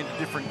you'll get into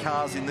different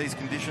cars in these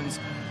conditions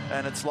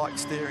and it's like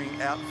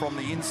staring out from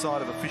the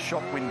inside of a fish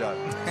shop window.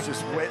 It's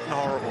just wet and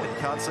horrible. You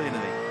can't see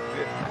anything.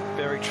 Yeah,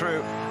 very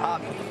true.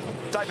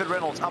 David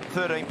Reynolds up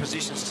 13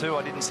 positions too.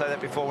 I didn't say that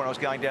before when I was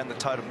going down the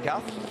totem,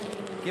 Garth.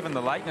 Given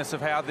the lateness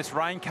of how this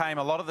rain came,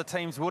 a lot of the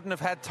teams wouldn't have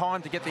had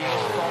time to get the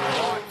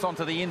lights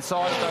onto the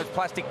inside of those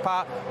plastic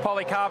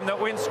polycarbonate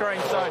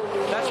windscreens. So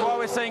that's why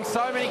we're seeing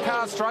so many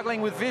cars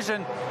struggling with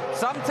vision.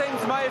 Some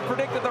teams may have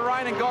predicted the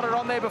rain and got it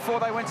on there before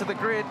they went to the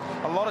grid.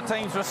 A lot of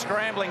teams were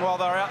scrambling while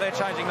they were out there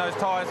changing those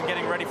tyres and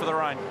getting ready for the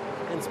rain.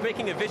 And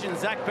speaking of vision,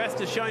 Zach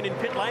Best is shown in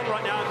pit lane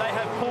right now, and they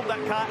have pulled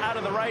that car out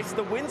of the race.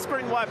 The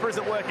windscreen wiper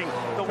isn't working.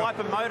 The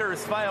wiper motor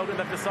has failed, and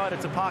they've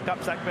decided to park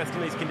up Zach Best in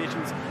these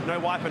conditions.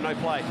 No wiper, no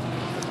play.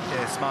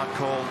 Yeah, smart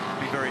call.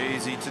 Be very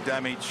easy to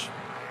damage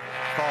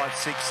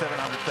 $500,000,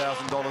 $600,000,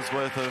 $700,000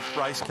 worth of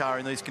race car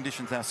in these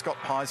conditions. Now, Scott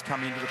Pye's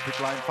come into the pit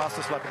lane.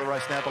 Fastest lap of the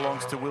race now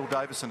belongs to Will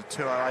Davison at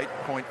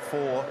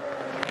 2:08.4.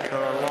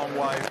 They're a long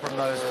way from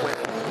those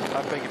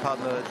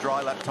the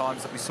dry lap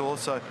times that we saw.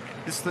 So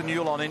this is the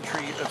Newlon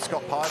entry of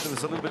Scott Pye. There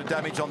was a little bit of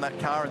damage on that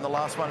car in the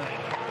last one.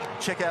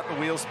 Check out the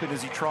wheel spin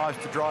as he tries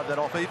to drive that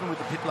off. Even with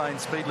the pit lane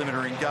speed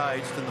limiter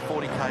engaged and the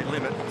 40k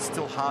limit, it's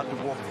still hard to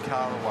walk the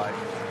car away.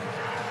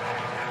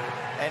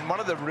 And one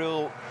of the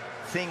real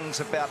things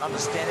about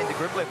understanding the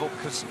grip level,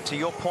 because to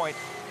your point,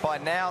 by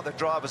now the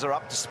drivers are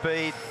up to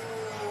speed,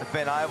 have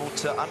been able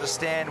to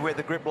understand where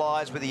the grip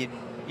lies, whether you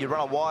you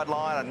run a wide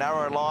line, a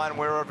narrow line,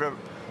 wherever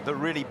the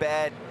really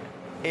bad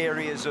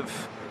areas of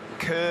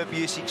curb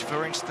usage,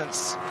 for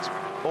instance, it's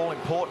all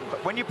important.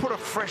 But when you put a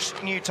fresh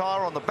new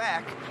tyre on the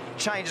back, it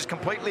changes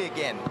completely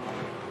again.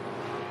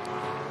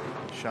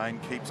 Shane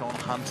keeps on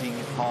hunting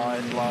high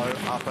and low,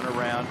 up and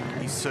around.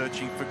 He's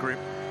searching for grip.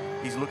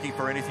 He's looking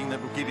for anything that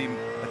will give him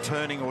a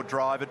turning or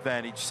drive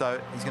advantage.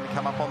 So he's going to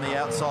come up on the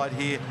outside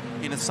here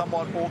in a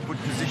somewhat awkward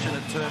position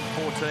at turn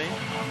 14.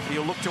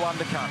 He'll look to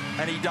undercut,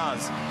 and he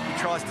does. He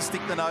tries to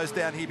stick the nose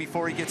down here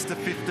before he gets to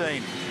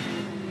 15.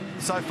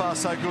 So far,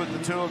 so good.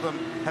 The two of them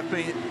have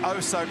been oh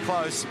so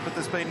close, but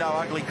there's been no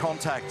ugly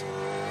contact.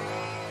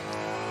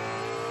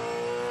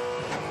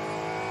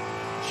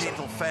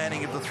 Gentle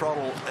fanning of the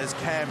throttle as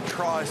Cam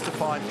tries to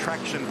find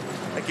traction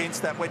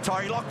against that wet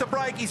tyre. He locked the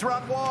brake, he's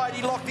run wide,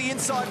 he locked the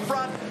inside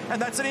front,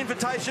 and that's an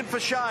invitation for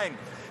Shane.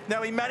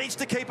 Now, he managed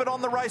to keep it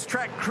on the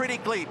racetrack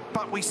critically,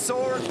 but we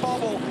saw it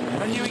bobble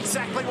and knew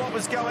exactly what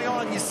was going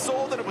on. You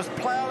saw that it was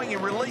ploughing, he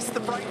released the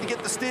brake to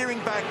get the steering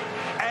back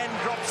and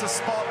drops a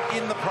spot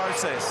in the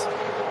process.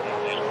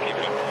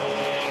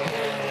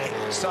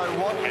 So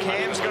what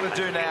Cam's got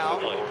to do now,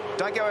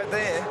 don't go out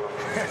there,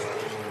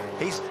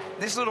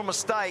 this little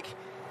mistake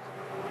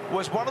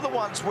was one of the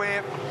ones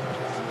where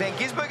Van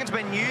Gisbergen's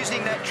been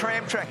using that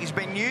tram track. He's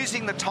been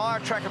using the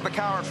tyre track of the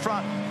car in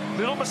front.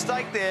 Little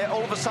mistake there.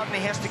 All of a sudden, he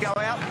has to go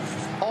out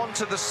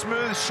onto the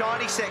smooth,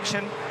 shiny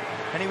section,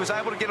 and he was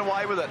able to get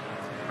away with it.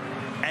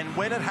 And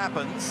when it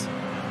happens,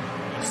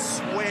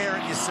 swear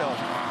at yourself,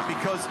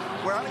 because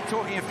we're only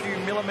talking a few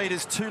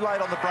millimetres too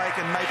late on the brake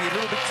and maybe a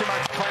little bit too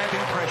much clamping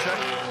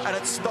pressure, and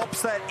it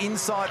stops that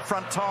inside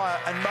front tyre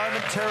and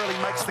momentarily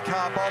makes the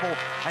car bobble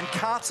and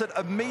carts it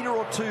a metre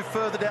or two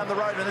further down the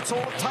road. And it's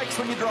all it takes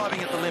when you're driving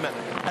at the limit.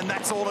 And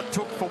that's all it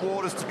took for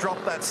Waters to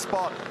drop that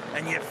spot.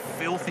 And you're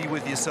filthy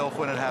with yourself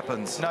when it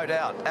happens. No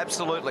doubt,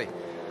 absolutely.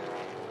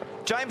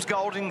 James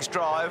Golding's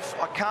drive,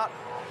 I can't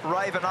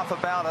rave enough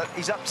about it.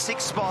 He's up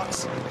 6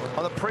 spots.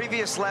 On the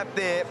previous lap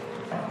there,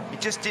 he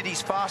just did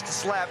his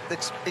fastest lap.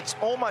 It's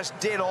almost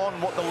dead on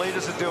what the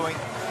leaders are doing.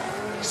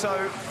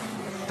 So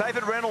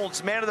David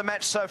Reynolds, man of the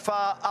match so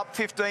far, up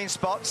 15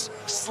 spots.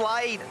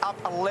 Slade up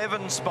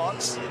 11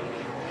 spots.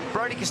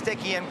 Brodie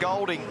Kostecki and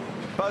Golding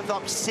both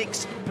up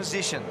 6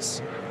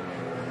 positions.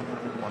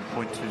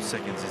 1.2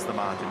 seconds is the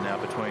margin now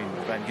between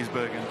Van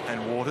Gisbergen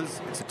and Waters.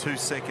 It's a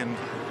 2-second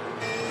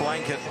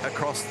blanket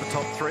across the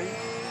top 3.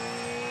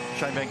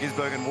 Shane Van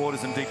Gisbergen,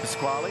 Waters and De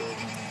Pasquale.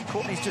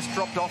 Courtney's just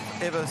dropped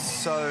off ever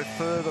so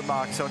further,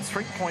 Mark, so it's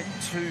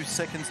 3.2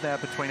 seconds now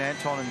between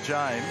Anton and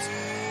James,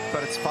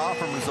 but it's far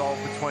from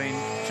resolved between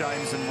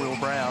James and Will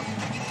Brown,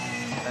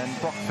 and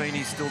Brock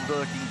Feeney's still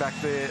lurking back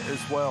there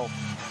as well.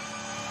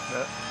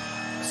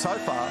 So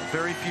far,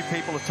 very few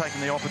people have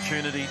taken the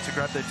opportunity to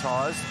grab their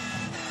tyres.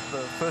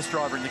 The first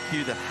driver in the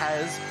queue that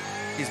has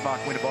is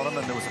Mark Winterbottom,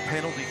 and there was a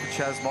penalty for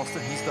Chaz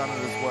Mostert. He's done it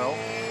as well,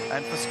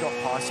 and for Scott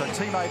Pye. So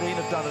Team 18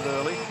 have done it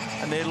early,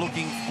 and they're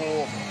looking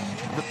for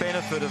the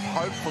benefit of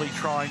hopefully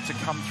trying to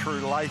come through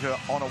later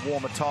on a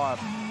warmer tyre.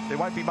 There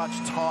won't be much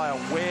tyre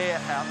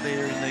wear out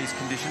there in these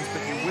conditions,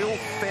 but you will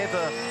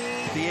feather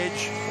the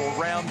edge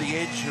or round the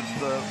edge of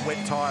the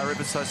wet tyre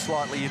ever so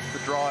slightly if the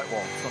dry,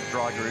 well, it's not a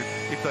dry groove,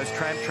 if those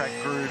tram track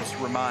grooves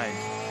remain.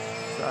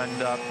 And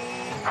the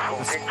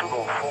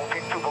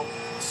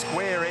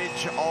square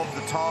edge of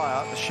the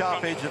tyre, the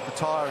sharp edge of the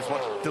tyre is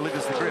what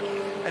delivers the grip.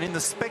 And in the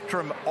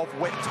spectrum of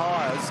wet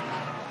tyres,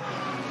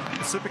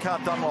 the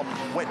Supercar Dunlop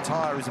wet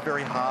tyre is a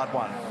very hard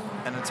one,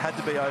 and it's had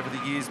to be over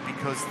the years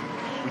because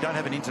we don't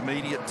have an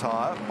intermediate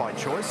tyre by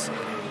choice.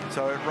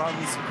 So it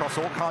runs across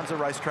all kinds of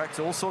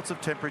racetracks, all sorts of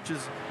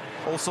temperatures,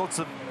 all sorts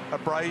of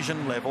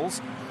abrasion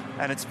levels,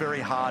 and it's very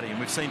hardy. And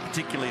we've seen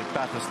particularly at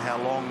Bathurst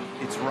how long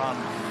it's run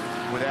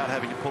without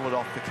having to pull it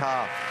off the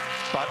car.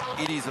 But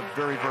it is a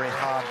very, very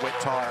hard wet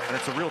tyre, and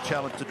it's a real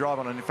challenge to drive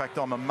on. And in fact,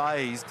 I'm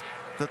amazed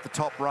that the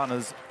top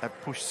runners have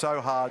pushed so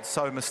hard,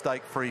 so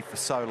mistake-free for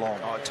so long.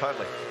 Oh,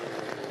 totally.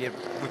 Yeah,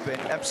 we've been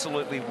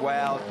absolutely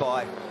wowed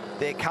by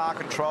their car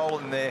control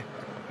and their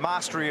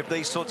mastery of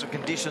these sorts of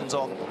conditions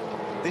on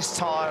this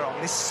tyre,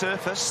 on this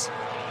surface,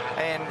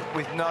 and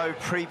with no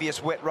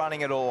previous wet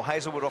running at all.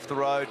 Hazelwood off the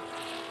road,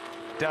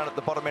 down at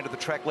the bottom end of the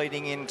track,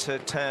 leading into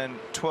turn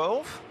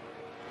 12.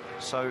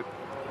 So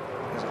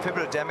there's a fair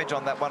bit of damage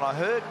on that one. I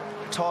heard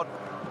Todd,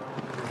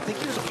 I think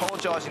he was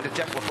apologising to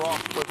Jack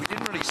LeBrock, but we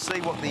didn't really see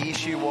what the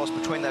issue was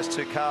between those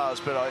two cars,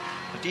 but I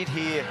did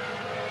hear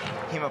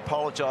him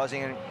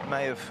apologising and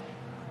may have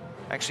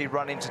actually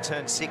run into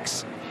turn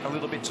 6 a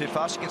little bit too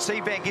fast. You can see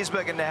Van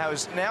Gisbergen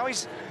now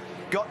he's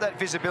got that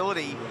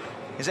visibility.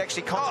 He's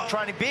actually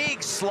concentrating.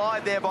 Big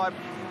slide there by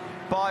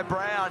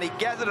Brown. He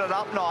gathered it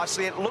up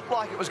nicely. It looked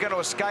like it was going to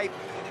escape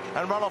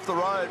and run off the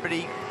road, but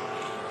he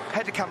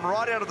had to come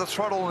right out of the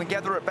throttle and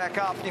gather it back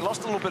up. He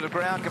lost a little bit of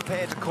ground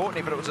compared to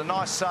Courtney, but it was a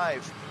nice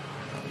save.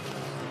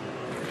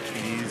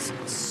 It is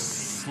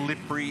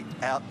slippery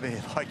out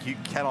there like you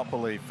cannot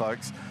believe,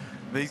 folks.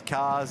 These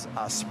cars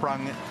are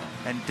sprung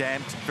and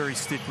damped very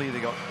stiffly.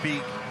 They've got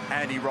big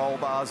anti-roll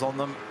bars on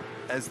them,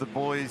 as the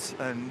boys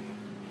and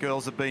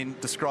girls have been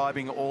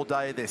describing all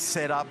day. They're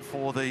set up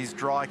for these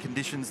dry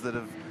conditions that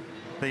have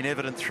been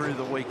evident through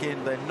the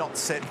weekend. They're not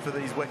set for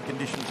these wet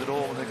conditions at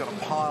all, and they've got a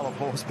pile of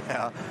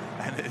horsepower,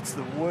 and it's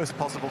the worst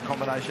possible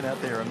combination out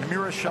there. A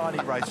mirror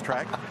shiny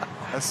racetrack,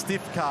 a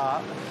stiff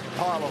car,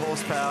 pile of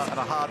horsepower, and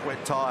a hard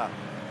wet tyre.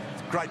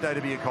 It's a great day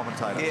to be a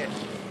commentator.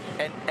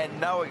 Yeah,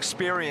 and no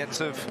experience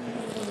of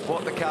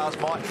what the cars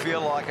might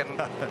feel like and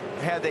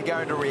how they're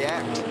going to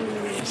react.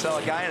 So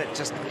again, it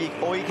just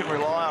all you can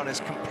rely on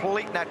is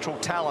complete natural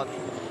talent,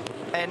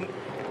 and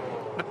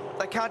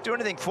they can't do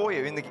anything for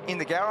you in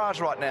the garage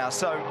right now.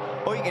 So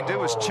all you can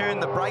do is tune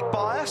the brake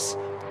bias,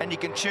 and you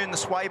can tune the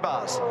sway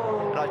bars.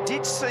 And I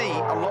did see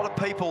a lot of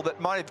people that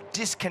might have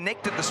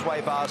disconnected the sway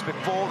bars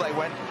before they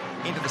went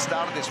into the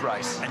start of this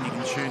race. And you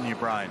can tune your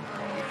brain.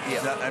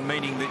 Yeah. And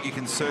meaning that you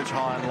can search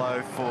high and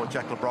low for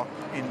Jack LeBrock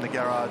in the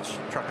garage,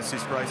 Truck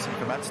Assist Racing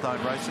for Matt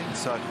Stone Racing.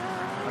 So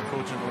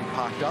unfortunately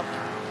parked up.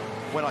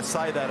 When I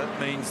say that, it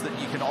means that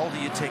you can alter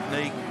your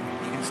technique.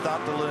 You can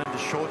start to learn to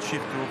short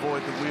shift to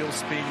avoid the wheel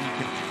spin.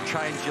 You can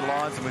change your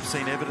lines, and we've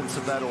seen evidence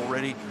of that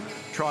already,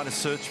 trying to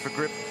search for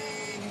grip.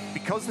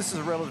 Because this is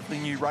a relatively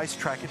new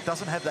racetrack, it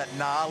doesn't have that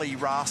gnarly,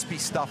 raspy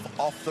stuff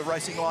off the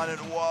racing line. And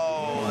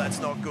whoa, that's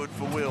not good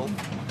for Will.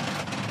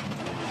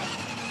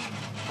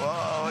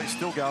 Whoa, he's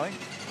still going.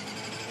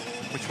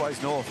 Which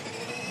way's north?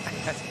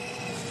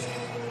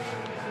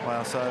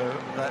 Wow, so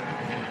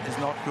that is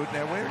not good.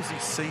 Now, where is he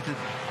seated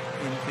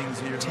in things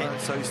here? 10.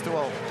 So he's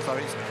still, so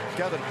he's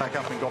gathered back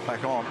up and got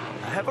back on.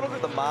 Have a look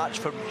at the march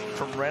from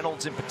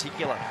Reynolds in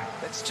particular.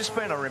 It's just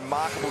been a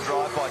remarkable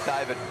drive by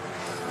David.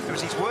 It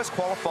was his worst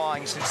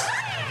qualifying since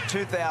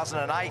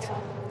 2008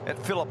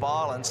 at Phillip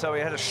Island, so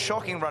he had a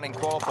shocking run in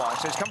qualifying.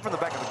 So he's come from the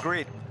back of the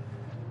grid.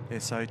 Yeah,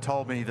 so he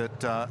told me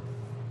that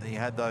he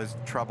had those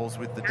troubles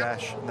with the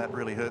dash, and that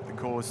really hurt the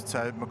cause.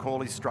 So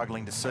Macaulay's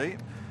struggling to see.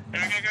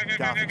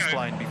 Garth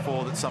explained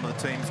before that some of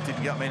the teams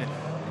didn't get. I mean,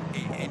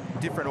 in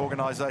different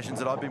organisations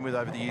that I've been with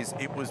over the years,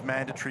 it was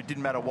mandatory.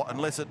 Didn't matter what,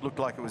 unless it looked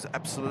like it was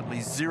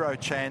absolutely zero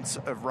chance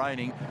of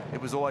raining.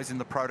 It was always in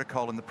the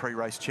protocol in the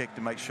pre-race check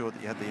to make sure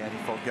that you had the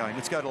anti-fog going.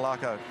 Let's go to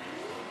Larko.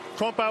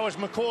 Crompo as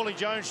Macaulay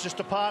Jones just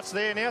departs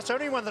there now. So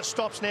anyone that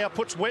stops now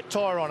puts wet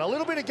tyre on. A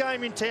little bit of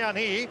game in town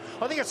here.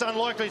 I think it's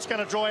unlikely it's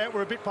going to dry out.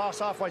 We're a bit past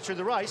halfway through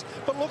the race.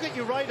 But look at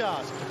your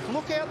radars.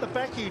 Look out the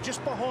back here,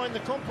 just behind the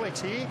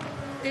complex here.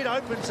 It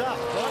opens up,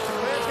 right? The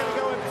crowd's going to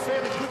go over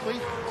fairly quickly.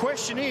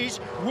 Question is,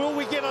 will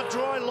we get a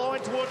dry line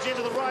towards the end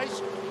of the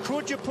race?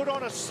 Could you put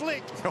on a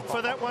slick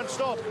for that one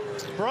stop?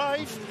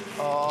 Brave.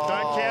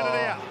 Don't count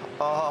it out.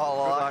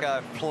 Oh,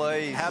 Larko,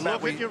 please. How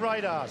about Look at your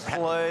radars.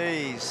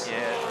 Please.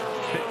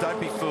 Yeah, but don't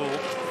be fooled.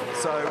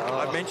 So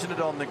I mentioned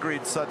it on the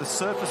grid. So the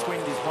surface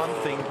wind is one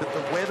thing, but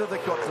the weather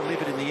that got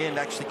delivered in the end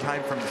actually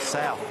came from the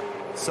south.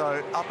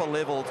 So upper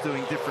level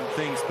doing different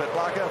things. But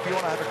Larko, if you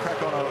want to have a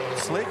crack on a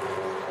slick,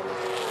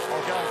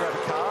 I'll go and grab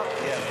a car.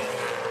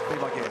 Yeah.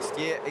 Be my guest.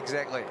 Yeah,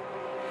 exactly.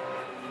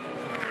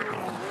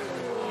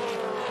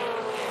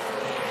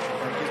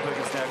 And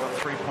Gisbergen's now got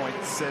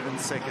 3.7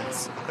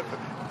 seconds.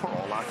 Poor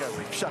old Larko,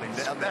 we've shut him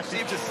down. That's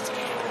him just...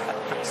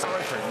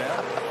 Sorry for him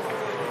now.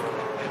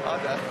 I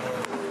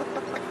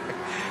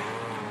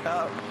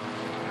know.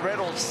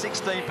 Reynolds,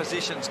 16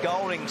 positions.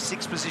 Golding,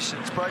 6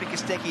 positions. Brody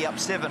Kostecki up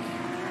 7.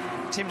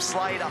 Tim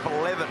Slade up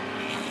 11.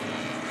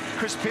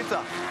 Chris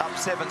Pither up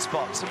 7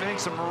 spots. We're doing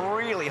some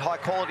really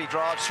high-quality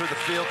drives through the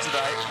field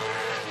today.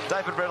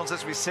 David Reynolds,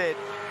 as we said,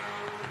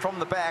 from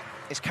the back,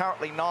 is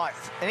currently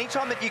 9th.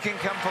 Anytime that you can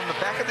come from the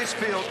back of this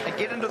field and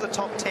get into the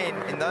top 10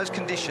 in those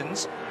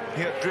conditions,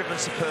 you have driven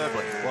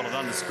superbly. Well, it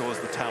underscores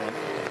the talent.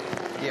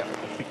 Yeah.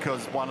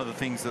 Because one of the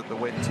things that the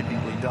wet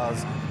typically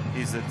does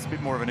is that it's a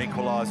bit more of an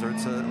equaliser.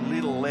 It's a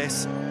little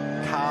less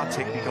car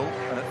technical,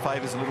 and it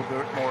favours a little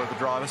bit more of the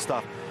driver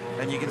stuff.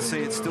 And you can see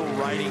it's still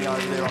raining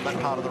over there on that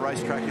part of the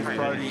racetrack if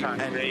Brody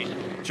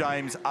and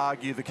James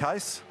argue the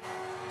case.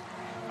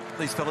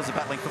 These fellas are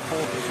battling for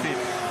 4th and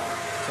 5th.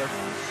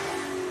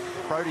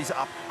 So Brody's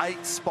up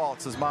 8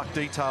 spots as Mark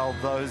detailed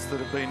those that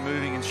have been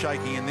moving and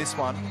shaking in this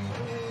one.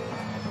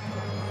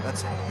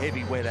 That's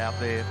heavy wet out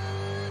there.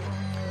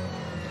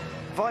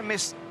 If I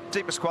missed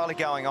Di Pasquale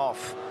going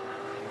off,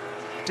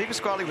 Di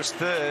Pasquale was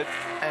 3rd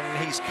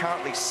and he's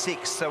currently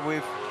 6th. So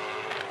we've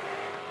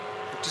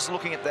just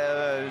looking at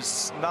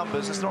those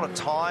numbers, it's not a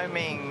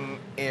timing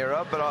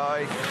error, but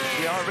I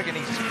reckon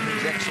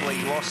he's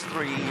actually lost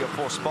 3 or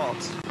 4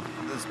 spots.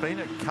 There's been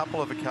a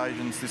couple of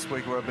occasions this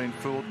week where I've been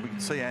fooled. We can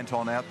see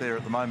Anton out there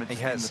at the moment in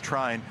the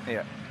train,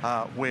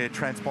 where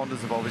transponders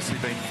have obviously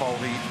been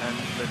faulty and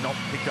they've not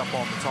picked up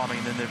on the timing,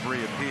 and then they've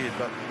reappeared.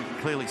 But we can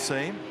clearly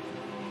see him.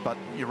 But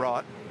you're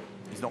right,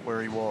 he's not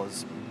where he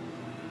was.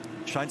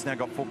 Shane's now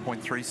got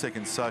 4.3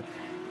 seconds, so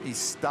he's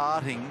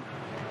starting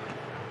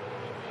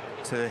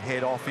to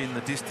head off in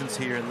the distance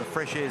here, and the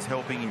fresh air's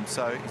helping him.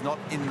 So he's not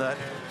in that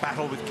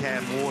battle with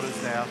Cam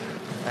Waters now,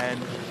 and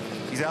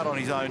he's out on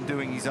his own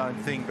doing his own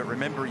thing. But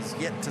remember, he's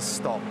yet to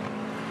stop.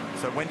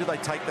 So when do they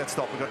take that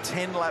stop? We've got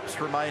 10 laps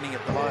remaining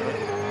at the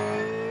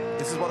moment.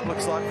 This is what it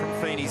looks like from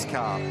Feeney's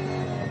car.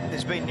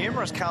 there's been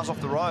numerous cars off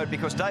the road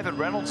because David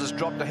Reynolds has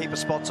dropped a heap of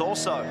spots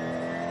also.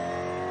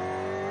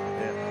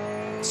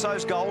 Yeah.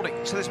 So's Golding.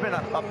 So there's been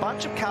a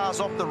bunch of cars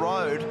off the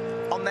road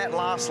on that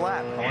last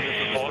lap. I wonder if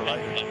it was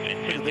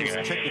related. Look at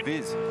this, check the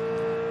viz.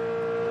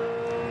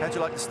 How'd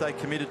you like to stay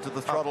committed to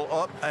the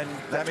throttle? And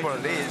that's what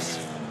it is.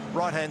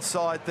 Right-hand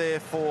side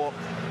there for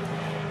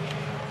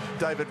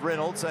David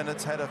Reynolds, and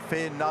it's had a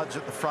fair nudge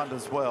at the front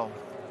as well.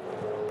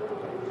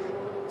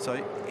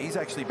 So he's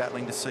actually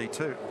battling to see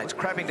too. It's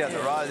crabbing down the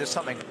road. There's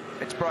something,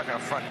 it's broken a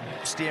front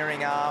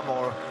steering arm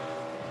or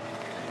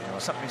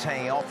something's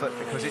hanging off it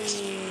because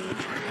it's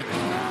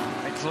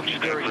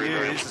looking very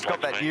used. It's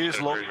got that used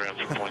look.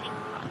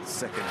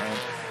 Second hand.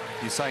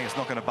 You're saying it's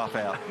not going to buff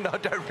out? No, I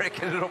don't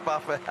reckon it'll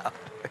buff out.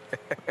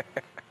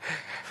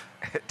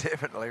 It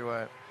definitely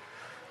won't.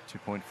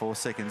 2.4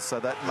 seconds.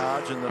 So that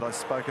margin that I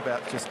spoke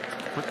about just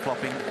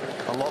flip-flopping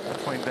a lot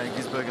between Van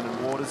Gisbergen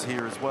and Waters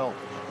here as well.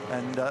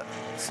 And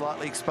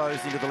slightly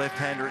exposed into the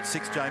left-hander at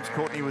 6. James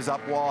Courtney was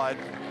up wide.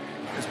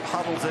 There's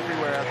puddles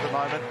everywhere at the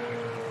moment.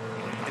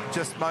 It's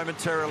just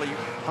momentarily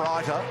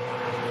brighter.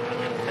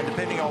 And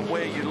depending on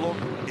where you look,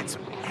 it's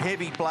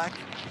heavy black,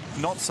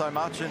 not so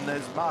much. And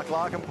as Mark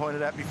Larkin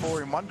pointed out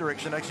before, in one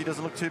direction, actually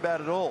doesn't look too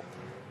bad at all.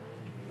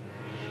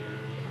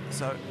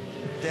 So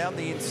down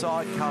the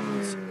inside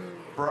comes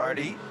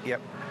Brody.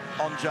 Yep.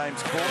 On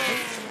James Courtney.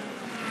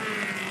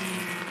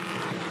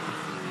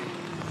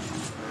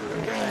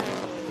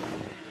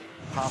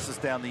 Passes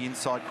down the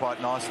inside quite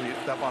nicely.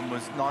 That one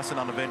was nice and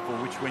uneventful,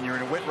 which when you're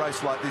in a wet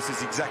race like this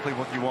is exactly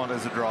what you want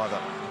as a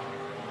driver.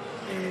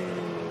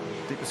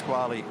 Di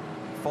Pasquale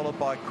followed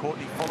by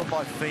Courtney, followed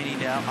by Feeney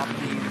now up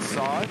the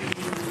inside.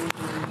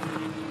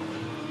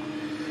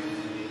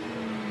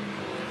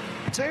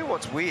 I'll tell you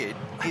what's weird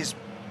is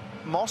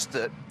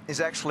Mostert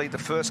is actually the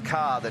first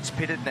car that's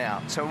pitted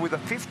now. So with a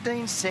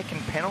 15-second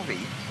penalty,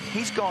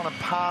 he's gone and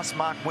passed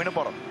Mark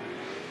Winterbottom.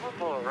 A lot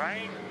more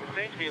rain.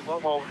 There seems to be a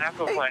lot more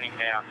aquaplaning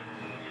now.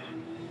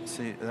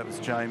 See, that was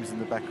James in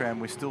the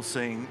background. We're still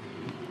seeing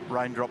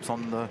raindrops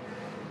on the...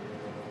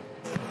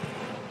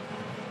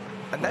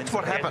 And that's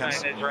what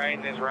happens. There's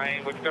rain, there's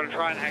rain. We've got to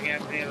try and hang out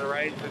to the end of the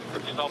race.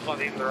 Just stop by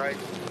the end of the race.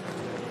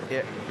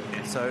 Yeah.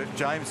 So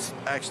James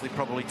actually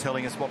probably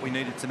telling us what we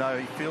needed to know.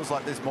 He feels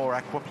like there's more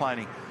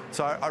aquaplaning.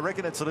 So I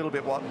reckon it's a little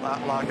bit what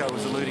Larko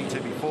was alluding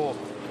to before.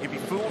 You'd be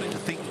fooled into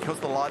thinking because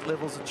the light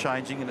levels are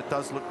changing and it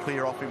does look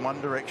clear off in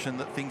one direction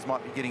that things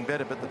might be getting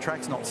better, but the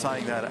track's not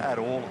saying that at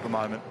all at the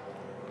moment.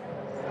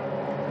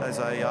 There's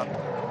a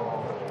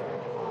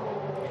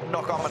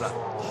knockometer.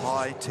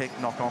 High-tech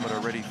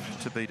knockometer ready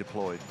to be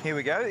deployed. Here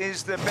we go,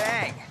 is the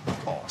bang.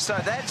 So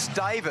that's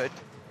David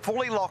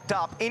fully locked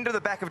up into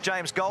the back of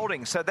James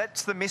Golding. So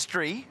that's the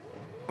mystery.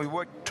 We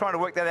were trying to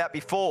work that out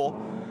before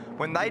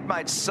when they'd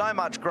made so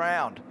much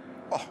ground.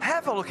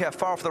 Have a look how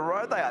far off the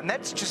road they are, and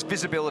that's just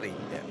visibility.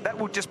 Yeah. That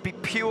would just be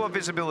pure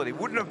visibility.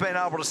 Wouldn't have been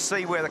able to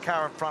see where the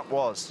car in front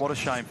was. What a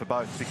shame for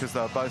both, because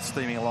they were both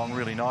steaming along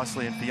really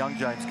nicely. And for young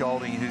James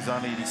Golding, who's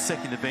only in his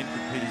second event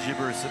with Peter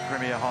Gibberis at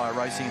Premier Hire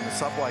Racing in the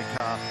Subway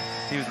car,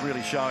 he was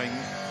really showing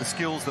the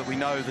skills that we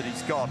know that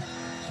he's got.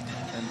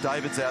 And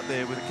David's out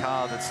there with a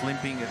car that's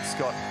limping. It's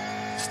got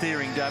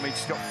steering damage,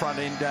 it's got front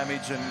end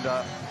damage, and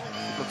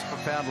it looks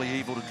profoundly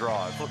evil to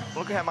drive.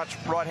 Look at how much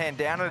right-hand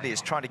down it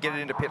is trying to get it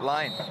into pit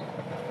lane.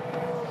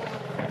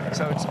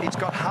 So it's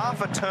got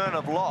half a turn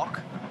of lock.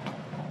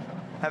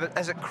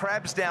 As it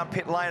crabs down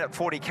pit lane at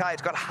 40k,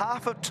 it's got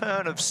half a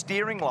turn of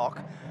steering lock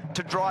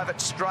to drive it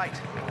straight.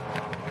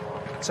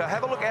 So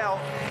have a look how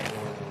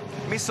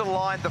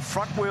misaligned the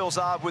front wheels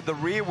are with the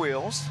rear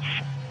wheels.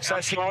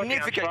 So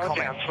significant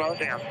comment. Slow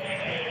down.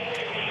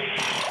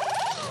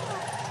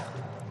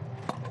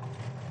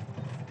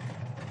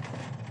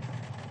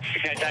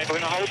 Okay, Dave, we're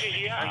going to hold you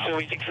here until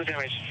we fix the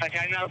damage.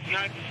 Okay, no,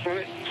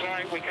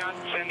 sorry, we can't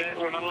send it.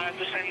 We're not allowed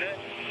to send it.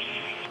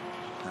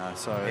 No,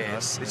 so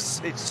yes,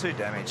 it's too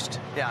damaged.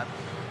 Yeah,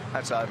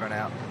 that's over and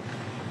out.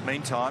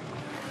 Meantime,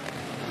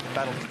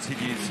 battle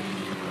continues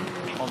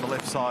on the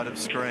left side of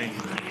screen.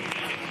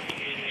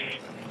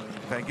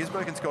 Van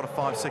Gisbergen's got a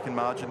 5-second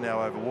margin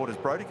now over Waters.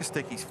 Brody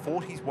Kostecki's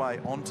fought his way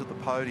onto the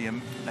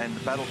podium, and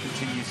the battle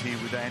continues here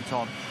with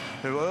Anton,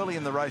 who early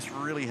in the race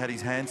really had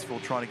his hands full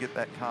trying to get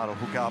that car to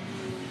hook up,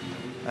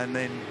 and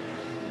then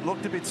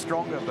looked a bit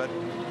stronger, but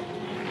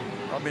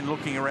I've been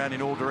looking around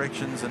in all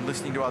directions and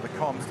listening to other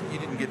comms. You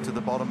didn't get to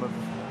the bottom of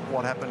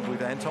what happened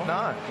with Anton?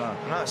 No.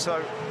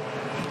 So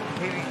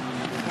he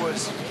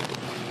was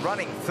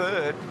running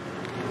third,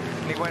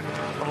 and he went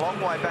a long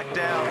way back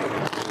down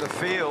the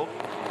field.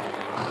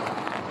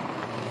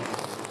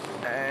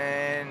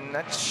 And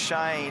that's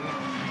Shane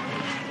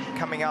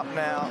coming up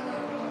now.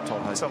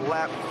 It's a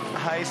lap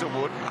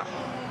Hazelwood.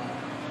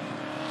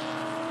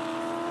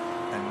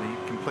 And he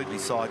completely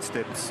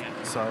sidesteps,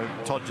 so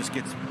Todd just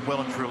gets well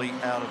and truly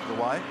out of the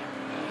way.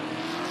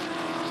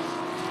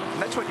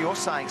 And that's what you're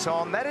saying. So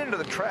on that end of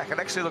the track, it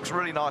actually looks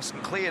really nice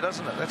and clear,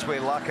 doesn't it? That's where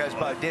Larko's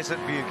Bow Desert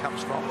view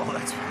comes from. Well,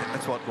 that's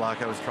what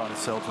Larko was trying to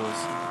sell to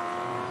us.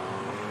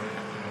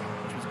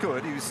 Which was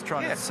good. He was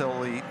trying to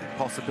sell the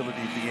possibility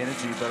of the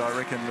energy, but I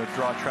reckon the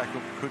dry track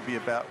could be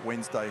about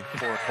Wednesday,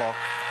 4 o'clock.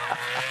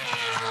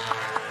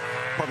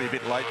 Probably a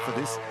bit late for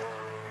this.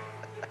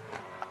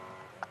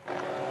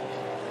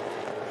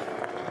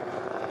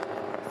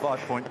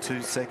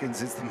 .2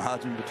 seconds is the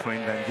margin between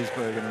Van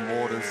Gisbergen and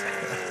Waters.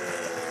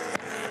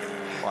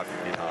 Might be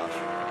a bit harsh.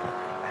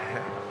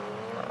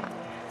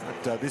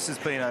 But this has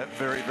been a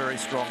very, very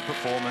strong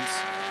performance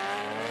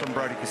from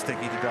Brodie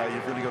Kostecki today.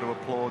 You've really got to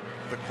applaud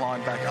the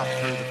climb back up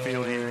through the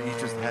field here. He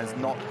just has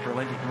not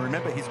relented. And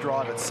remember his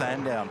drive at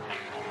Sandown,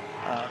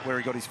 where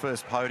he got his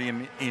first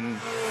podium in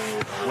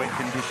wet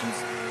conditions.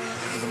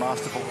 It was a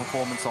masterful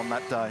performance on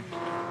that day.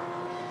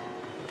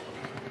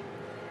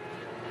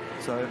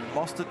 So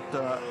Mostert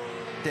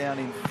down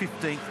in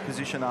 15th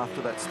position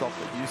after that stop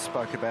that you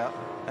spoke about.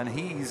 And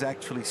he is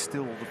actually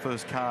still the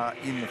first car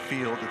in the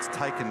field that's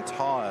taken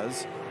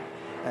tyres.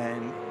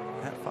 And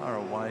how far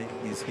away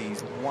is he?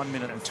 1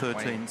 minute and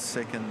 13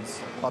 seconds.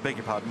 I beg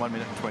your pardon, 1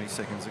 minute and 20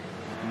 seconds.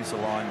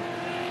 Misaligned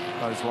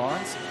those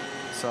lines.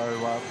 So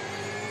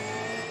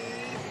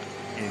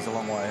he's a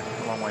long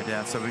way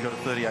down. So we've got a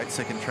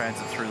 38-second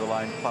transit through the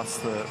lane, plus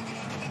the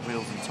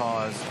wheels and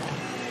tyres.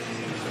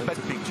 It's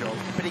a big job.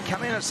 But he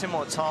came in at a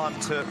similar time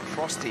to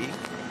Frosty.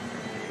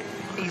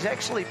 He's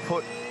actually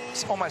put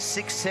almost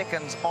 6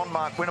 seconds on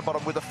Mark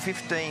Winterbottom with a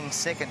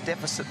 15-second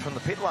deficit from the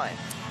pit lane.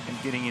 And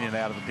getting in and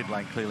out of the pit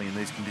lane clearly in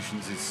these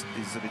conditions is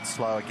a bit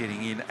slower,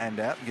 getting in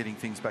and out, and getting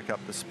things back up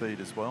to speed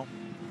as well.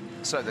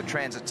 So the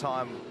transit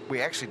time,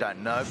 we actually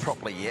don't know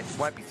properly yet. It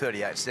won't be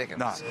 38 seconds.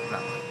 No.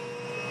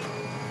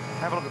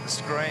 Have a look at the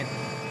screen.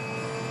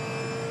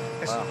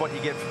 This is what you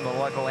get from the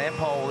local amp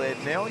hole there,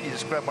 Neil. You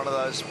just grab one of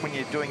those when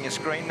you're doing your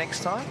screen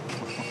next time.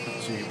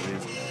 Gee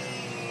whiz.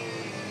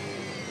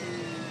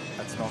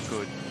 That's not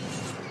good.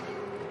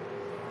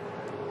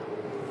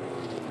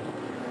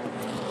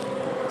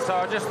 So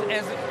I just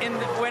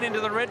went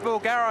into the Red Bull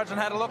garage and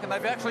had a look, and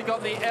they've actually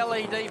got the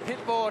LED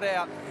pit board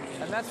out.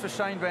 And that's for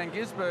Shane Van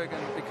Gisbergen,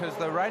 because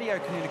the radio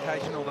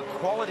communication or the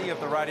quality of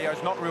the radio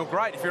is not real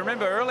great. If you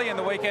remember early in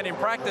the weekend in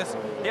practice,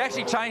 he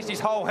actually changed his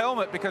whole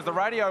helmet because the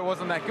radio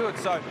wasn't that good.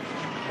 So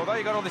although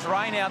you got all this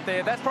rain out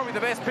there, that's probably the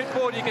best pit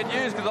board you can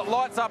use because it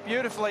lights up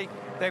beautifully.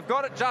 They've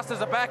got it just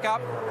as a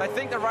backup. They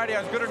think the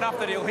radio is good enough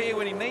that he'll hear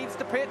when he needs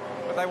to pit,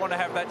 but they want to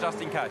have that just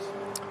in case.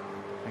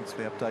 Thanks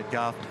for the update,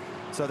 Garth.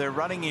 So they're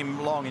running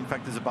him long. In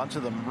fact, there's a bunch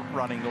of them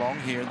running long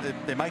here.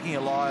 They're making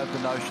a lie of the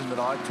notion that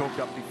I talked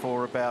up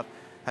before about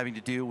having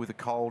to deal with a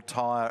cold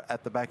tyre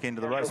at the back end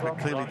of the race, but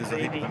clearly there's a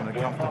heap of them that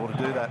are comfortable to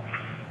do that.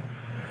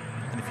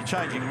 And if you're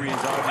changing rears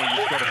only,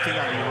 you've got a thing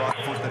under your right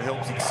foot that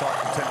helps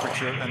excite the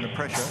temperature and the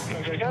pressure.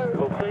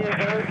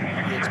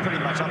 Yeah, it's pretty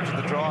much up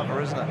to the driver,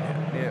 isn't it?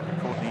 Yeah,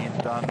 Courtney in,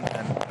 done,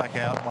 and back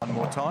out one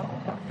more time.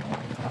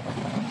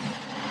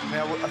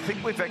 Now, I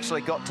think we've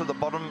actually got to the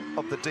bottom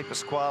of the Di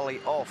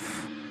Pasquale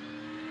off,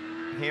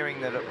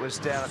 hearing that it was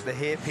down at the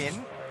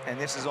hairpin, and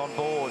this is on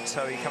board.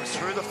 So he comes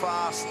through the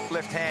fast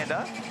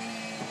left-hander,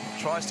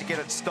 tries to get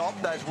it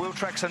stopped. Those wheel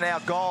tracks are now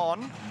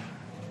gone,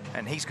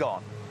 and he's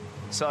gone.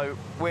 So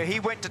where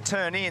he went to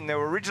turn in, there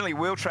were originally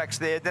wheel tracks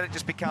there, then it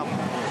just become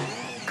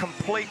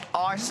complete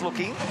ice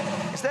looking.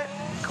 Is that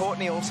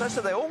Courtney also? So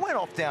they all went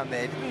off down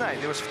there, didn't they?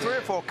 There was 3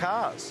 or 4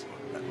 cars.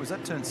 Was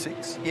that turn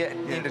 6? Yeah,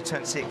 into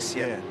turn 6,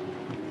 yeah.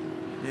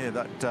 Yeah,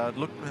 that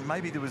look,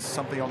 maybe there was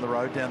something on the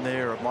road down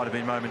there, or it might have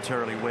been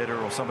momentarily wetter,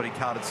 or somebody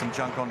carted some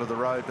junk onto the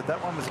road, but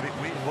that one was a bit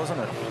weird, wasn't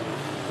it?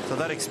 So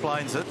that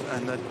explains it,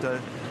 and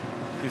that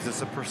gives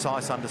us a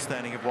precise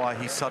understanding of why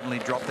he suddenly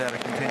dropped out of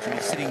contention.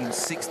 He's sitting in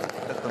 6th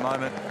at the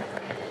moment.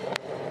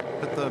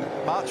 But the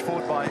march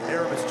forward by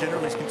Erebus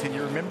generalists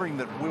continue, remembering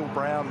that Will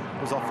Brown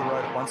was off the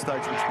road at one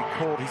stage, which we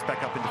called. He's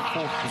back up into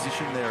 4th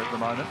position there at the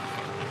moment.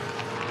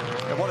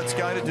 And what it's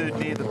going to do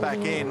near the back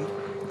end,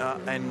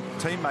 and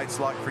teammates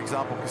like, for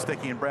example,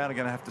 Kostecki and Brown are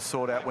going to have to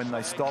sort out when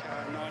they stop.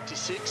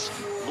 96,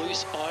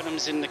 loose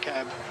items in the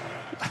cab.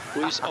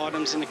 Loose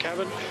items in the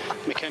cabin,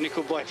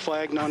 mechanical black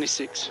flag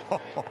 96.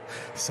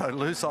 So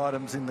loose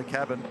items in the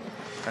cabin,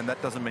 and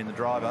that doesn't mean the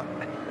driver,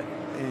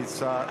 is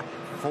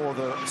for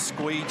the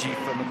squeegee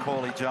for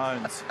Macaulay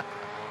Jones.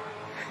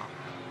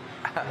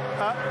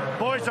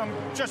 Boys, I'm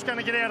just going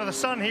to get out of the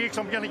sun here because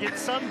I'm going to get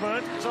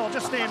sunburnt, so I'll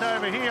just stand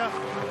over here.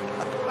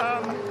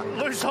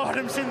 Loose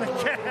items in the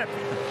cab.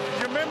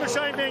 Do you remember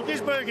Shane Van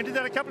Gisbergen did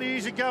that a couple of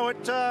years ago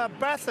at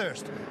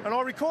Bathurst? And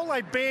I recall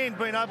they banned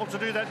being able to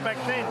do that back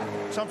then,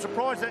 so I'm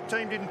surprised that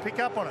team didn't pick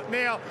up on it.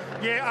 Now,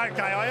 yeah,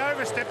 OK, I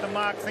overstepped the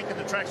mark thinking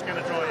the track's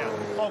going to dry out.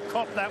 I'll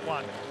cop that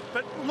one.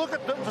 But look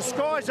at the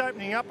sky's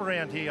opening up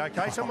around here,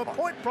 OK? So my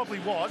point probably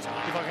was,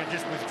 if I can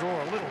just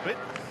withdraw a little bit,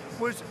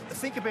 was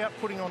think about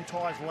putting on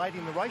tyres late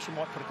in the race. You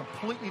might put a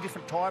completely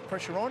different tyre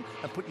pressure on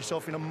and put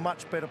yourself in a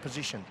much better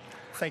position.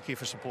 Thank you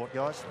for support,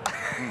 guys.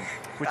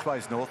 Which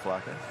way's north,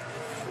 Larker?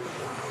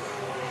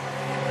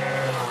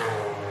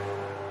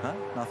 No,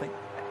 nothing.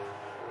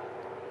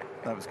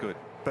 That was good.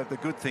 But the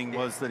good thing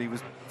was that he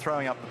was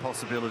throwing up the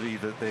possibility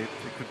that there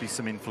could be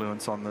some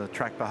influence on the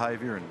track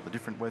behaviour and the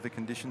different weather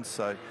conditions.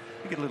 So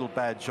you get a little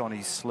badge on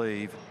his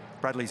sleeve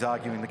Bradley's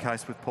arguing the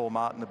case with Paul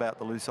Martin about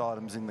the loose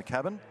items in the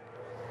cabin.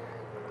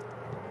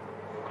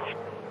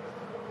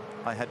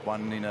 I had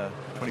one in a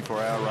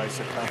 24-hour race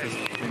at Bathurst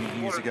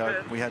many years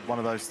ago. We had one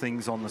of those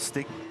things on the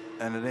stick,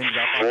 and it ended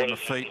up under the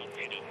feet.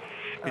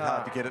 A bit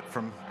hard to get it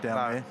from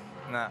down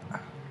there.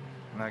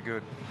 No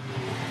good.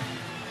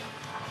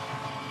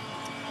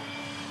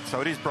 So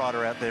it is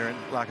brighter out there, and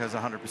Larko's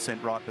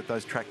 100% right, but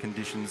those track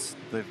conditions,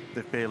 they've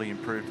barely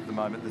improved at the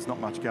moment. There's not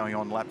much going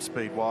on lap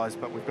speed-wise,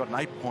 but we've got an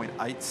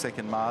 8.8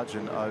 second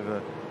margin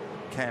over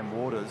Cam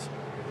Waters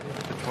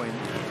between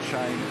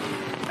Shane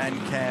and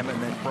Cam,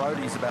 and then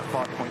Brody's about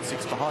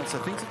 5.6 behind. So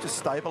things have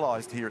just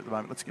stabilised here at the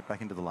moment. Let's get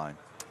back into the lane.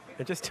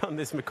 And just on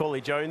this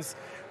Macaulay Jones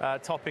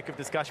topic of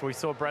discussion, we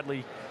saw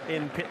Bradley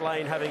in pit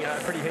lane having a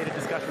pretty heated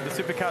discussion with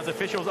the Supercars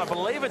officials. I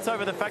believe it's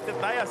over the fact that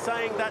they are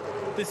saying that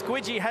the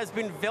squidgy has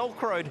been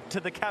Velcroed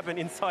to the cabin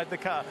inside the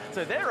car.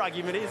 So their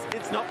argument is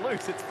it's not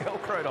loose, it's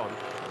Velcroed on.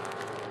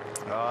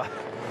 Oh,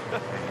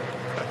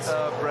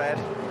 Brad.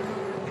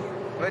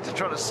 We're just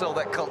trying to sell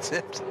that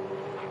concept.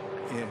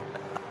 Yeah.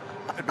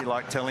 It'd be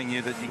like telling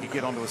you that you could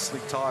get onto a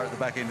slick tyre at the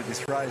back end of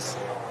this race.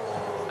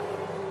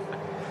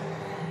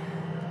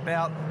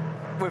 Now,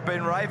 we've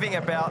been raving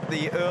about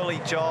the early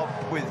job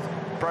with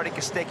Brodie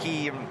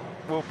Kostecki and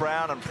Will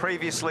Brown, and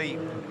previously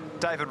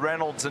David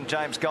Reynolds and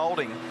James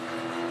Golding.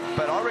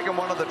 But I reckon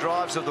one of the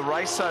drives of the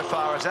race so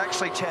far is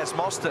actually Chaz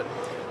Mostert.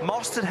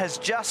 Mostert has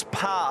just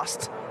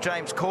passed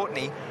James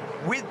Courtney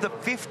with the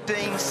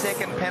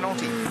 15-second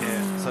penalty.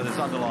 Yeah, so there's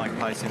underlying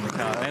pace in the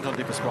car. Anton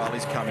De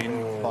Pasquale's come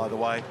in, by the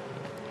way.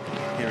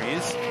 Here he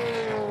is.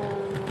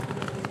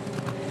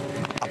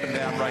 Up and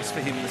down race for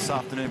him this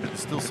afternoon, but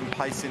there's still some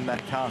pace in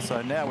that car.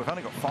 So now we've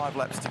only got 5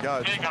 laps to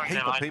go. There's a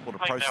heap of people to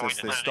process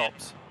their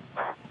stops.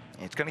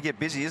 It's going to get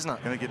busy, isn't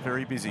it? Going to get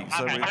very busy.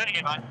 So we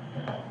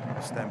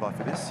stand by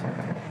for this.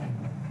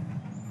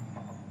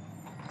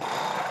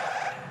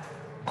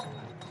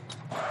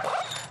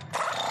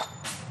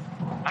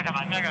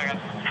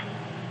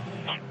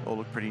 All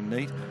look pretty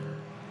neat.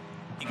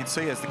 You can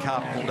see as the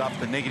car pulled up,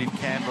 the negative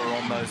camber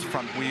on those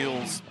front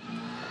wheels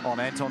on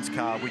Anton's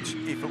car, which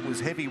if it was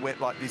heavy wet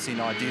like this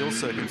in ideal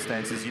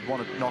circumstances, you'd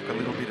want to knock a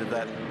little bit of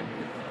that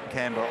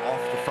camber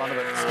off the front of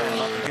it and stand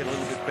up and get a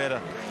little bit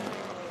better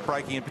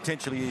braking and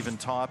potentially even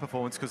tyre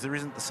performance, because there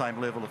isn't the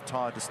same level of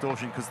tyre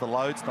distortion because the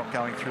load's not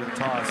going through the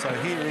tyre. So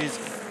here is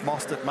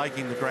Mostert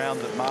making the ground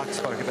that Mark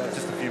spoke about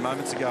just a few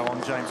moments ago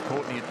on James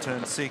Courtney at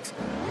turn 6,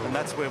 and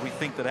that's where we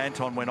think that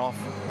Anton went off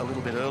a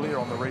little bit earlier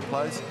on the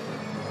replays.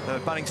 The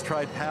Bunnings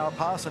Trade power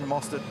pass, and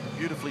Mostert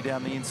beautifully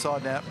down the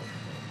inside. Now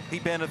he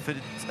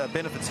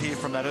benefits here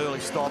from that early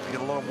stop. You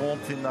get a lot of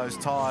warmth in those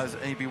tyres,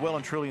 and he'd be well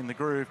and truly in the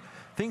groove.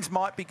 Things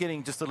might be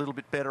getting just a little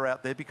bit better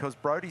out there because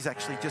Brodie's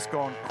actually just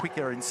gone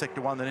quicker in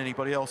Sector 1 than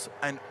anybody else,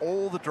 and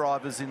all the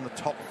drivers in the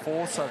top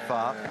 4 so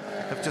far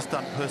have just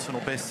done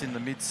personal bests in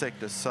the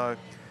mid-sector. So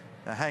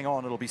hang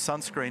on, it'll be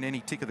sunscreen any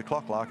tick of the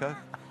clock, Larko.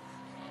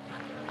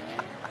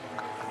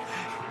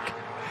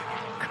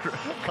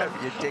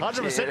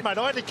 100%, mate.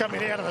 I had to come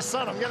in out of the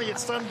sun. I'm going to get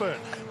sunburned.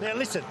 Now,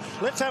 listen,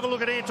 let's have a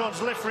look at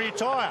Anton's left rear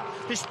tyre.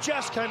 This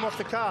just came off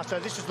the car, so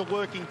this is the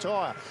working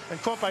tyre. And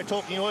Compe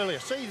talking earlier.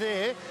 See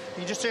there,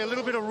 you just see a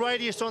little bit of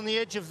radius on the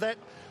edge of that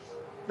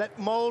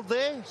mould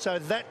there, so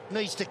that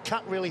needs to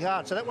cut really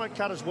hard. So that won't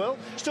cut as well.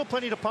 Still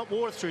plenty to pump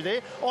water through there.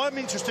 I'm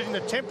interested in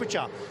the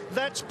temperature.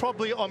 That's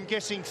probably, I'm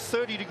guessing,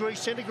 30 degrees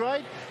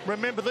centigrade.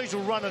 Remember, these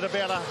will run at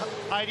about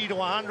 80 to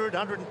 100,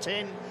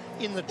 110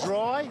 in the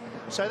dry.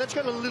 So that's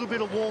got a little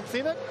bit of warmth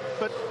in it,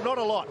 but not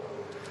a lot.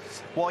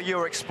 While you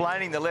were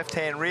explaining the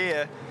left-hand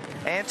rear,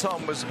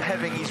 Anton was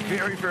having his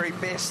very, very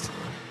best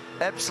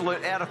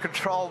absolute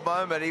out-of-control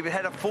moment. He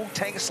had a full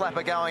tank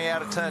slapper going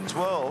out at turn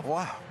 12.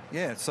 Wow.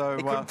 Yeah, so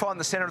he couldn't find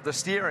the centre of the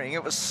steering.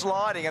 It was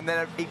sliding, and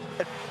then it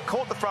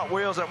caught the front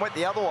wheels and it went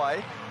the other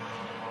way.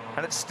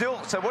 And it's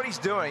still, so what he's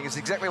doing is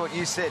exactly what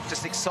you said,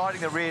 just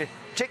exciting the rear.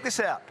 Check this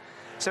out.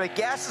 So he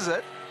gasses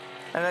it,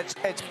 and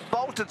it's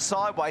bolted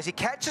sideways. He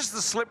catches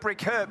the slippery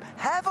curb.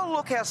 Have a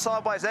look how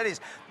sideways that is.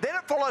 Then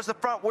it follows the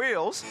front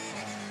wheels.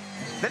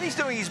 Then he's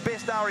doing his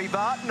best Ari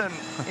Barton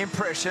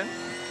impression.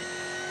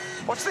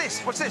 What's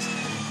this? What's this?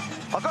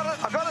 I got it.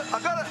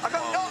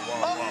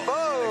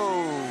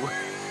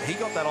 Oh. He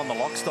got that on the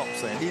lock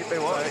stops then.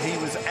 So he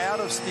was out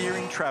of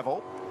steering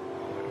travel,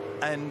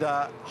 and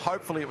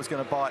hopefully it was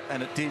going to bite,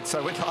 and it did.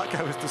 So when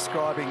Larko was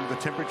describing the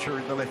temperature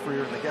in the left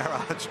rear in the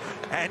garage,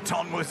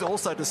 Anton was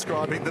also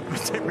describing the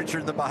temperature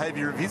and the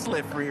behaviour of his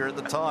left rear at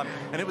the time,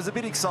 and it was a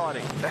bit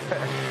exciting.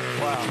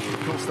 Wow,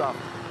 cool stuff.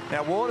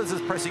 Now, Waters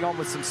is pressing on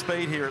with some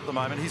speed here at the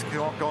moment. He's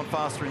gone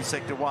faster in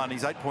Sector 1.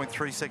 He's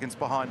 8.3 seconds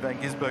behind Van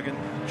Gisbergen.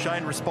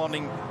 Shane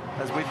responding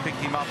as we've picked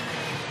him up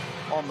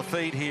on the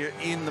feed here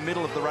in the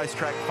middle of the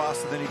racetrack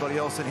faster than anybody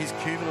else, and his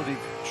cumulative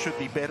should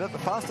be better. The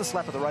fastest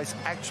lap of the race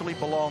actually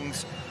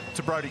belongs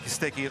to Brodie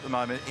Kostecki at the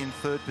moment in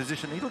 3rd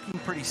position. He's looking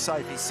pretty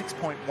safe. He's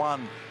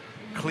 6.1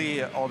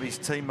 clear of his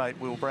teammate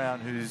Will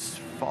Brown, who's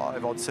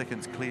 5 odd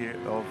seconds clear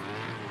of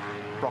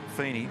Brock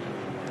Feeney.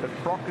 But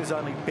Brock is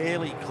only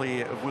barely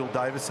clear of Will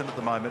Davison at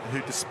the moment,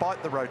 who,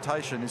 despite the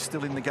rotation, is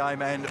still in the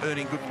game and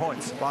earning good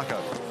points.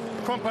 Marco.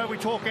 Crompo, we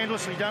talk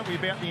endlessly, don't we,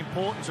 about the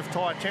importance of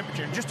tyre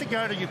temperature. And just to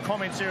go to your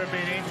comments there about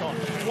Anton,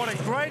 what a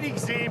great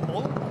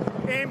example.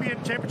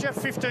 Ambient temperature,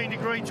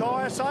 15-degree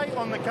tyre, say,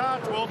 on the car,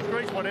 12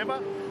 degrees, whatever,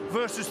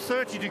 versus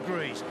 30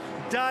 degrees,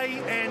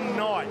 day and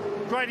night.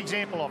 Great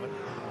example of it.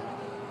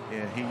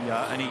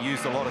 Yeah, and he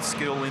used a lot of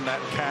skill in that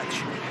catch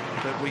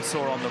that we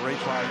saw on the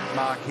replay.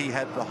 Mark, he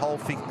had the whole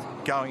thing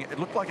going. It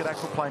looked like it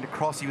aquaplaned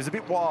across. He was a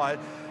bit wide.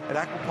 It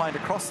aquaplaned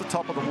across the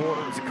top of the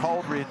water. It was a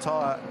cold rear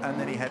tyre, and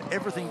then he had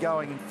everything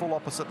going in full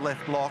opposite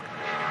left lock,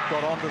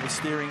 got onto the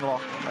steering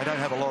lock. They don't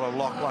have a lot of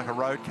lock like a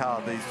road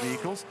car, these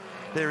vehicles.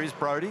 There is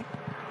Brodie,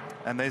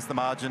 and there's the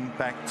margin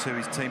back to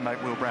his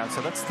teammate Will Brown.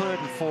 So that's third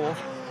and fourth.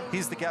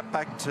 Here's the gap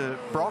back to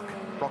Brock.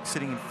 Brock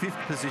sitting in fifth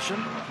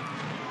position.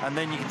 And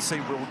then you can see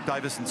Will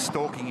Davison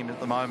stalking him at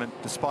the moment,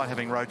 despite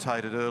having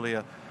rotated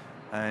earlier.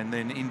 And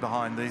then in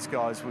behind these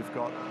guys, we've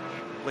got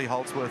Lee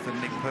Holdsworth and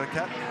Nick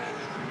Percat.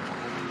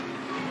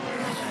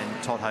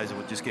 And Todd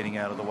Hazelwood just getting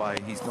out of the way.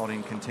 He's not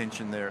in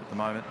contention there at the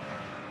moment.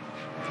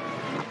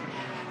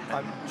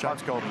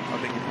 James Golden,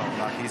 I beg your pardon,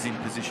 Mark, he's in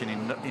position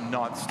in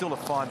ninth. Still a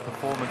fine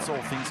performance,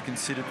 all things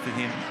considered for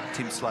him.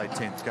 Tim Slade,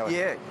 10th. Go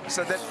ahead. Yeah,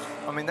 so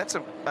that's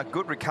a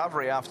good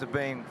recovery after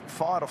being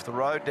fired off the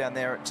road down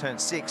there at turn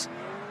 6.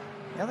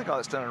 The other guy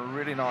that's done a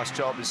really nice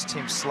job is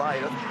Tim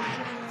Slade.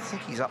 I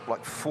think he's up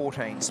like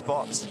 14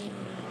 spots.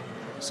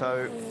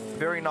 So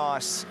very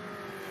nice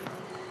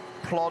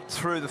plod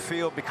through the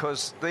field,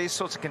 because these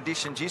sorts of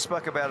conditions, you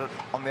spoke about it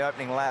on the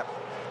opening lap,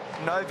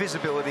 no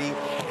visibility,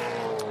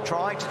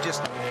 trying to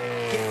just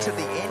get to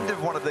the end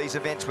of one of these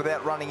events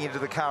without running into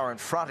the car in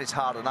front is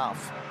hard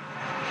enough.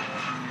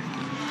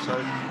 So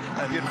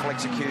a beautiful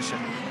execution.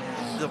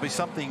 There'll be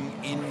something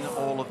in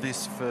all of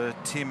this for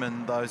Tim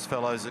and those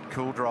fellows at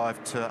Cool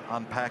Drive to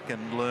unpack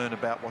and learn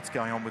about what's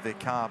going on with their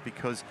car,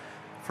 because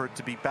for it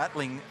to be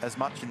battling as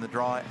much in the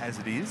dry as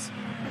it is,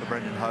 for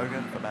Brendan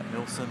Hogan, for Matt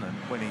Nilsson, and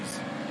when he's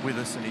with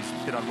us, and he's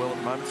a bit unwell at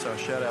the moment, so a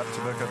shout out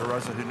to Mirko De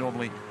Rosa, who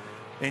normally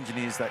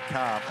engineers that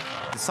car.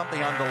 There's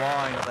something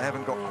underlying that they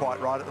haven't got quite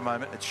right at the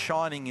moment. It's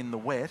shining in the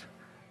wet,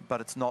 but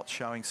it's not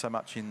showing so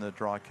much in the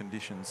dry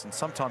conditions. And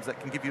sometimes that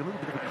can give you a little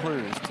bit of a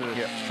clue as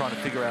to trying to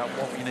figure out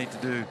what you need to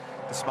do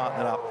to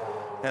smarten it up.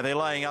 Now, they're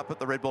laying up at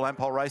the Red Bull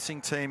Ampol Racing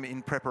team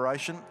in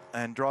preparation,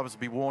 and drivers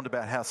will be warned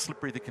about how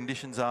slippery the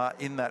conditions are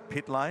in that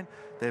pit lane.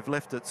 They've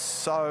left it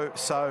so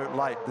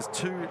late. There's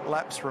 2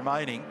 laps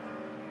remaining,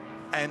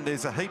 and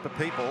there's a heap of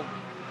people.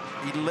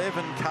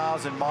 11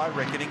 cars in my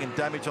reckoning, and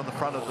damage on the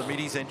front of the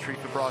Middies entry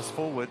for Bryce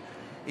Forward.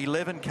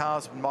 11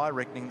 cars in my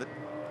reckoning that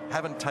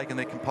haven't taken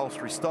their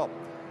compulsory stop.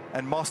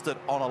 And Mostert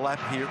on a lap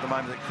here at the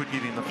moment that could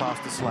give him the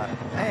fastest lap.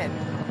 And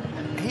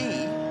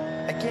he,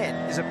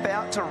 again, is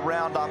about to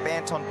round up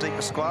Anton De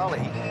Pasquale.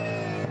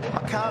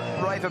 I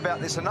can't rave about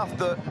this enough.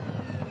 The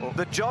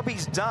job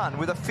he's done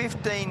with a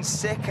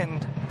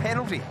 15-second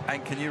penalty.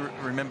 And can you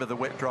remember the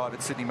wet drive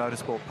at Sydney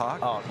Motorsport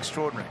Park? Oh,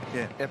 extraordinary.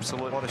 Yeah,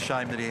 absolutely. What a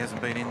shame that he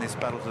hasn't been in this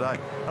battle today.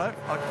 I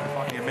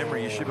might be a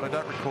memory issue, but I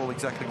don't recall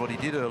exactly what he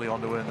did early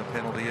on to earn the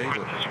penalty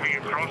either.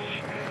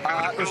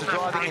 It was a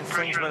driving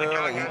infringement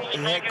early. He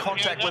had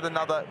contact with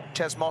another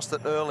Chaz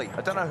Mostert early.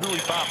 I don't know who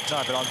he bumped.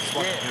 No, but I'm just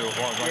wondering who it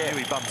was. I knew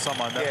he bumped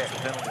someone. That was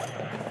the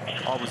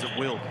penalty. I was at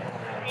Will.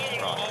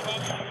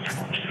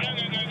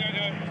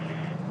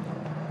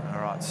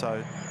 All right,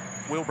 so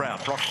Will Brown,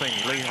 Brock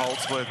Feeney, Lee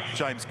Holdsworth,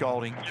 James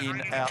Golding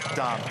in, out,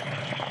 done.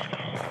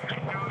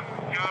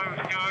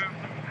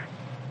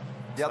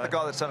 The other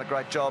guy that's done a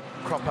great job,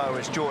 Croppo,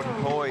 is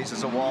Jordan Boys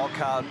as a wild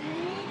card.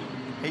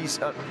 He's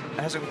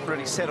hasn't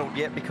really settled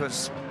yet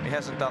because he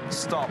hasn't done the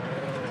stop,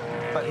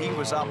 but he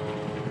was up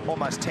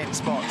almost 10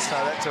 spots, so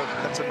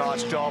that's a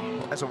nice job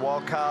as a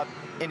wild card.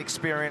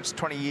 Inexperienced,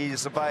 20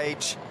 years of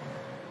age,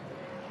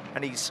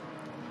 and he's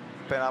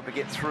been able to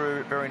get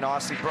through very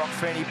nicely. Brock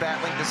Feeney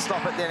battling to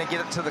stop it then and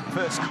get it to the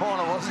first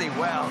corner, wasn't he?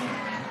 Wow.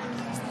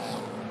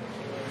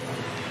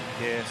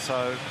 Yeah,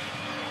 so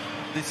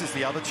this is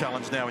the other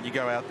challenge now when you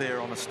go out there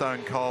on a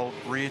stone cold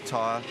rear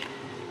tyre,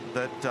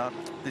 that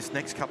this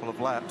next couple of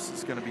laps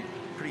is going to be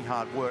pretty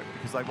hard work,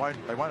 because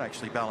they won't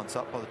actually balance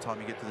up by the time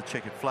you get to the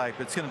checkered flag,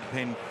 but it's going to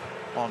depend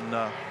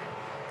on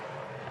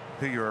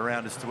who you're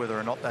around as to whether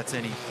or not that's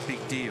any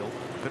big deal.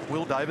 But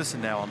Will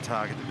Davison now on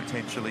target to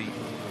potentially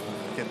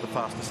get the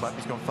fastest lap.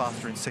 He's gone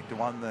faster in Sector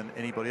 1 than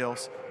anybody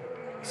else.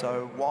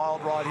 So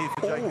wild ride here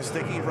for Jake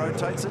Kostecki. He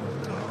rotates it.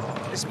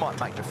 This might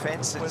make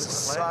defence. It's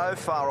so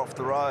far off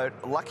the road.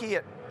 Lucky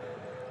it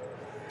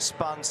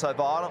spun so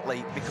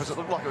violently, because it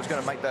looked like it was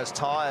going to make those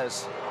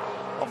tyres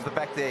off the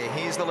back there.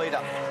 Here's the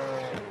leader.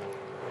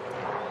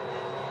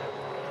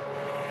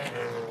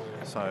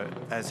 So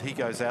as he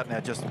goes out now,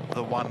 just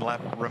the 1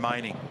 lap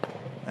remaining.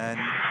 And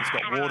he's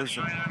got Waters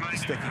and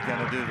Kostecki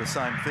going to do the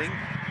same thing.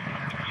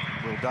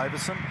 Will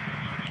Davison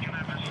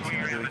is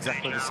going to do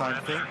exactly the same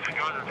thing.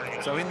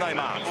 So in they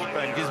march.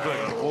 Van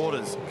Gisbergen,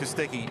 Waters,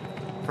 Kostecki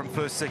from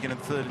first, second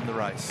and third in the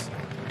race.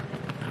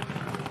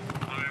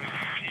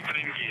 Keep it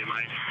in gear,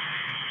 mate.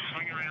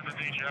 Swing around the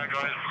DJ.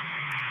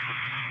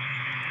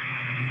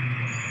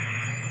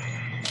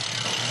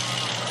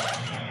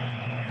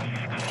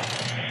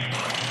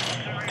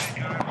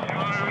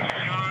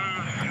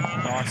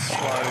 Nice,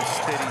 slow,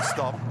 steady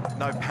stop.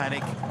 No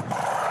panic.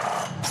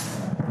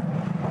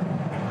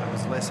 That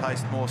was less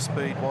haste, more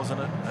speed,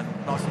 wasn't it? And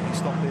nice looking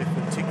stop there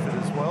for Tickford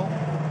as well.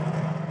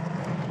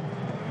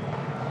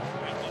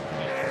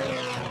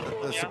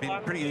 There's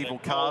some pretty evil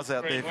cars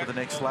out there for the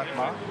next lap,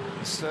 Mark.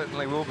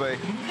 Certainly will be.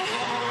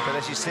 But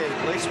as you said,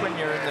 at least when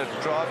you're in the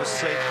driver's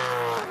seat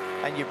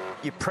and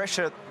you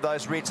pressure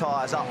those rear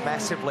tyres up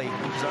massively,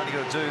 which is only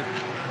going to do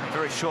a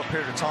very short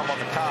period of time on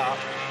the car,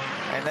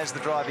 and as the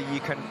driver you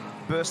can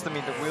burst them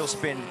into wheel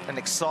spin and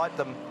excite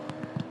them,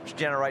 which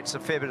generates a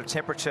fair bit of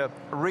temperature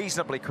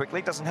reasonably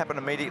quickly. It doesn't happen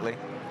immediately.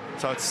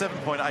 So it's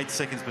 7.8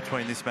 seconds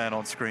between this man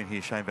on screen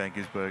here, Shane Van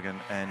Gisbergen,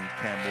 and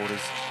Cam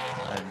Waters.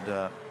 And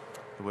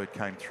the word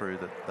came through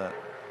that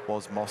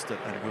was Mostert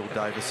and Will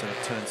Davison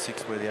at turn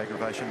 6, where the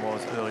aggravation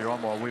was earlier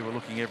on, while we were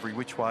looking every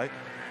which way.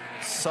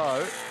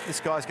 So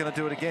this guy's going to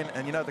do it again.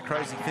 And you know the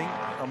crazy thing?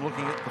 I'm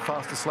looking at the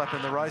fastest lap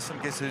in the race,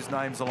 and guess whose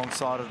name's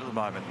alongside it at the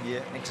moment?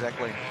 Yeah,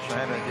 exactly.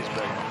 Shane Van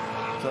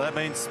Gisbergen. So that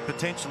means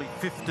potentially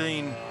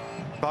 15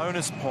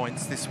 bonus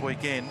points this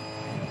weekend.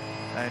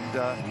 And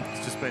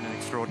it's just been an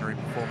extraordinary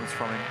performance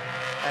from him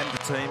and the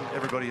team,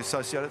 everybody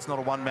associated. It's not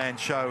a one-man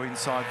show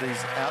inside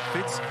these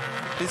outfits.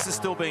 This is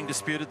still being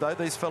disputed, though.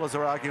 These fellas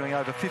are arguing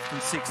over 5th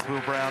and 6th,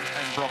 Will Brown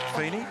and Brock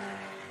Feeney.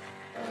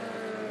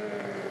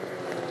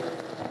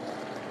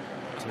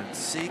 Turn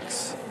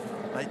 6.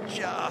 They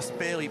just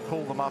barely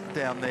pull them up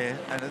down there,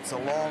 and it's a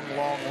long,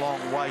 long,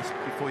 long wait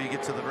before you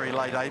get to the very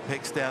late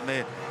apex down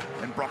there.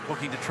 And Brock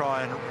looking to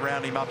try and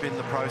round him up in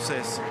the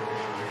process.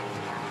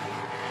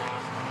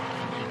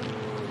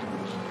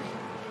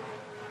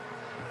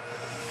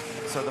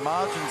 So the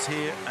margins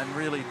here, and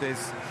really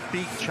there's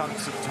big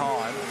chunks of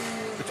time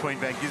between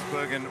Van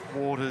Gisbergen,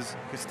 Waters,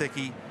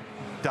 Kostecki,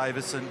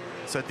 Davison.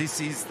 So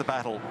this is the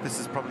battle. This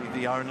is probably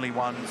the only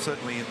one,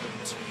 certainly in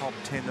the top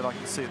 10 that I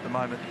can see at the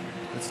moment,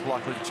 that's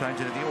likely to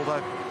change anything.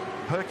 Although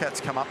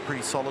Percat's come up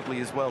pretty solidly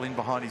as well in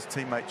behind his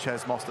teammate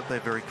Chaz Mostert. They're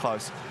very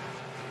close.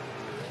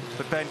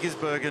 But Van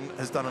Gisbergen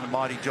has done a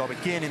mighty job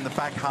again in the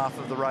back half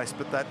of the race.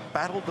 But that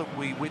battle that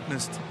we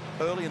witnessed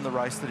early in the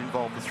race that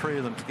involved the three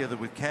of them together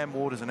with Cam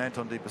Waters and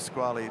Anton De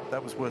Pasquale,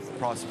 that was worth the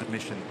price of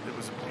admission. It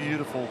was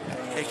beautiful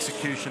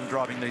execution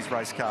driving these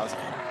race cars.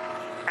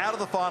 Out of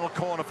the final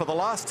corner for the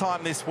last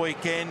time this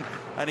weekend,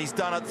 and he's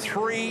done it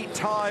 3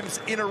 times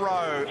in a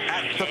row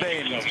at the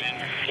bend.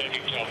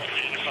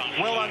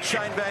 Well done,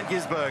 Shane Van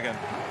Gisbergen.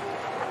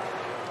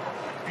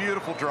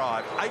 Beautiful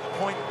drive.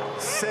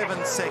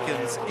 8.7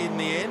 seconds in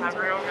the end.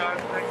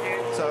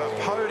 So a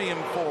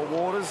podium for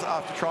Waters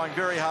after trying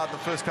very hard in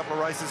the first couple of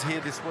races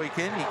here this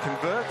weekend. He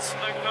converts.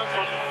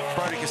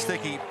 Brodie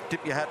Kostecki,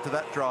 tip your hat to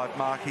that drive,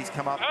 Mark. He's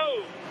come up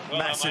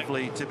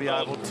massively to be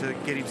able to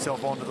get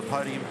himself onto the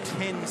podium.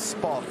 10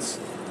 spots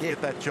to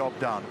get that job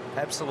done.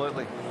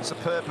 Absolutely.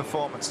 Superb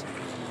performance.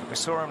 We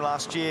saw him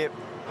last year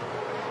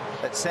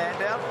at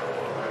Sandown.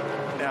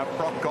 Now,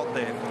 Brock got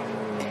there.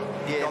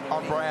 Yeah,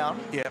 on Brown.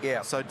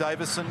 Yeah. So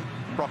Davison,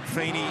 Brock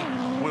Feeney,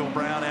 Will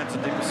Brown,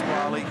 Anton De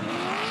Pasquale.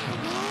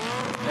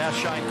 Now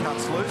Shane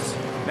cuts loose.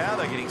 Now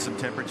they're getting some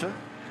temperature.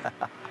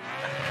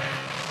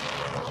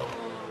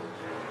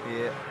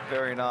 Yeah,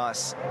 very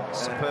nice.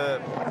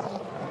 Superb.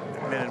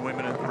 Men and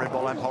women at the Red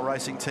Bull Ampol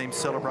Racing team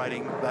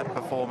celebrating that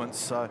performance.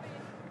 So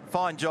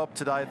fine job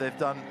today. They've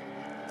done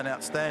an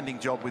outstanding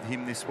job with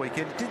him this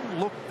weekend. It didn't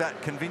look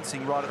that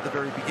convincing right at the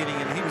very beginning,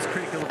 and he was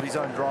critical of his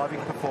own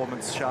driving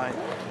performance, Shane.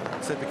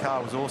 Said the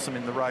car was awesome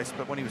in the race,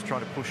 but when he was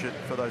trying to push it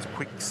for those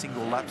quick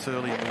single laps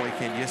early in the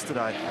weekend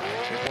yesterday,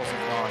 it wasn't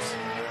nice.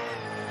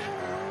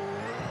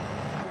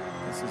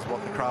 This is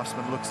what the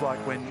Craftsman looks like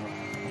when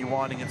you're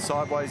winding it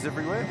sideways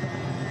everywhere.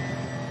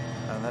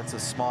 And that's a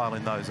smile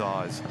in those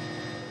eyes.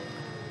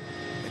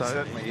 So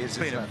certainly is. It's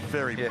been a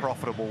very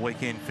profitable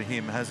weekend for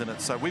him, hasn't it?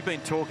 So we've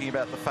been talking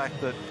about the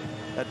fact that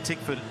at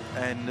Tickford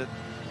and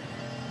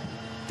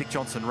Dick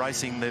Johnson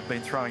Racing, they've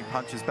been throwing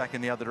punches back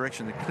in the other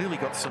direction. They've clearly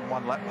got some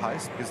one-lap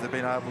pace because they've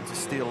been able to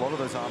steal a lot of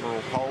those Armour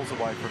All poles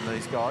away from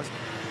these guys.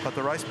 But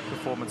the race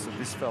performance of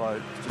this fellow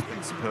has just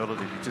been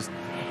superlative.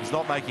 He's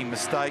not making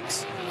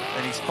mistakes,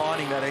 and he's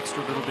finding that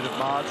extra little bit of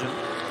margin.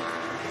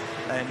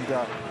 And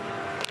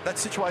that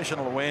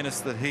situational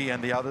awareness that he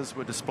and the others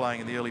were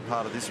displaying in the early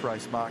part of this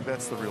race, Mark,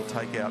 that's the real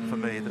takeout for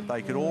me, that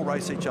they could all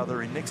race each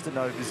other in next to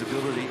no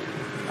visibility,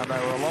 and they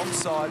were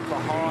alongside,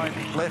 behind,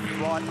 left,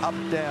 right, up,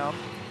 down,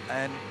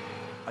 and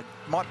I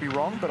might be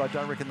wrong, but I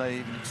don't reckon they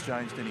even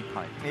exchanged any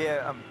paint.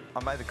 Yeah,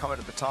 I made the comment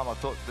at the time. I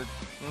thought that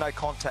no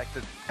contact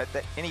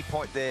at any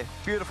point there.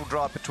 Beautiful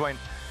drive between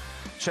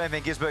Shane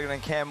Van Gisbergen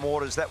and Cam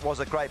Waters. That was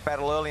a great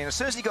battle early, and as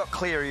soon as he got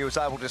clear, he was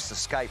able to just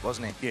escape,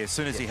 wasn't he? Yeah, as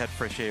soon as he had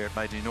fresh air, it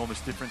made an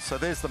enormous difference. So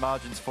there's the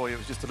margins for you. It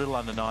was just a little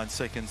under 9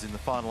 seconds in the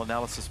final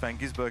analysis. Van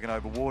Gisbergen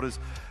over Waters.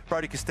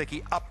 Brody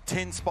Kostecki up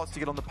 10 spots to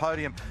get on the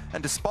podium.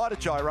 And despite a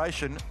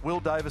gyration, Will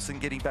Davison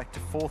getting back to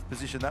 4th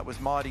position. That was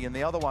mighty. And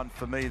the other one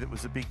for me that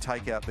was a big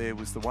takeout there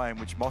was the way in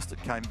which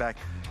Mostert came back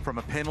from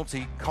a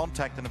penalty,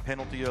 contact and a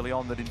penalty early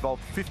on that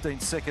involved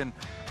 15-second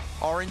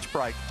orange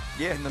break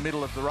in the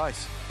middle of the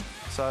race.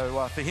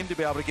 So for him to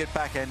be able to get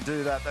back and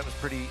do that, that was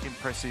pretty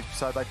impressive.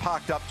 So they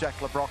parked up Jack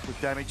LeBrock with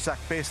damage. Zach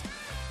Best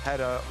had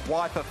a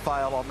wiper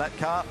fail on that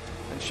car,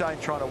 and Shane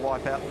trying to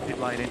wipe out the pit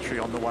lane entry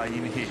on the way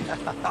in here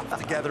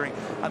after gathering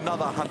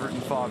another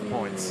 105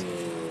 points.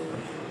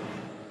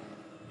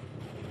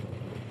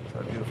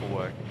 So beautiful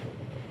work.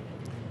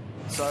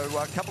 So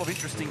a couple of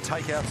interesting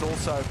takeouts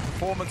also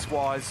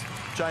performance-wise.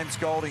 James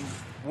Golding,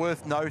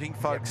 worth noting,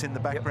 folks, in the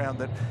background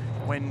that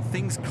when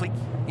things click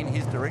in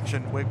his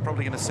direction, we're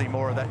probably going to see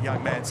more of that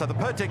young man. So the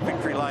Pertec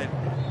victory lane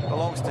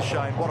belongs to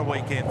Shane. What a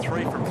weekend,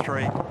 3 from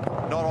 3.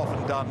 Not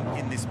often done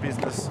in this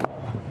business.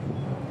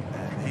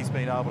 And he's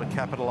been able to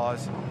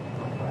capitalise.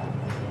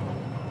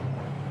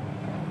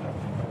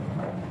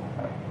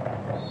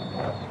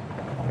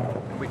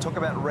 We talk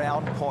about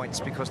round points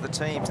because the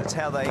teams, that's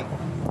how they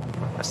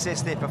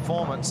assess their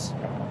performance.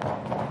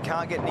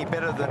 Can't get any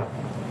better than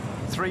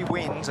 3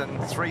 wins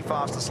and 3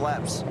 fastest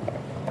laps.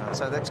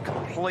 So that's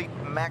complete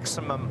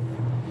maximum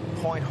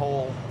point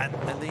haul. And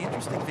the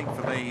interesting thing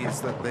for me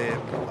is that they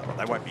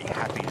won't be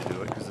happy to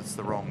do it because it's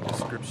the wrong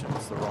description,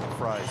 it's the wrong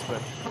phrase.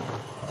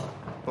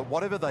 But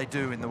whatever they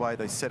do in the way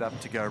they set up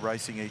to go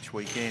racing each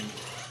weekend,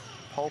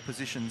 pole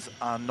positions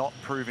are not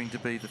proving to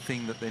be the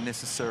thing that they're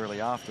necessarily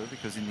after,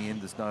 because in the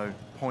end there's no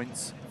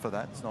points for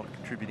that. It's not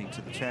contributing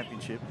to the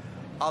championship.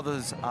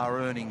 Others are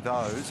earning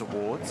those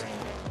awards,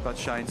 but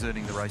Shane's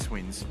earning the race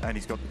wins, and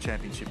he's got the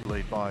championship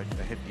lead by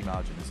a hefty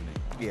margin, isn't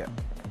he? Yeah.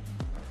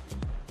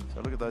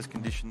 So look at those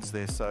conditions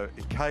there. So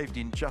it caved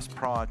in just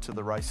prior to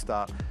the race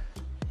start.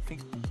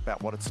 Think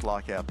about what it's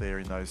like out there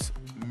in those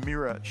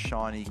mirror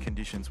shiny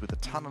conditions with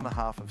 1.5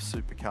 tons of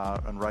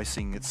supercar and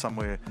racing at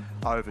somewhere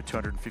over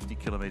 250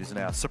 kilometres an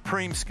hour.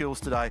 Supreme skills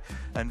today,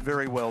 and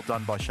very well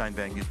done by Shane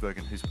Van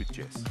Gisbergen, who's with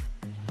Jess.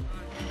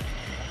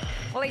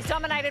 Well, he's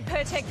dominated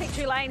Pertec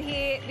victory lane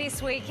here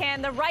this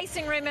weekend. The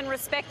racing room and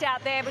respect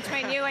out there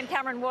between you and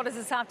Cameron Waters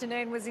this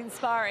afternoon was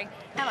inspiring.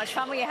 How much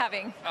fun were you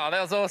having? Oh,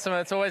 that was awesome.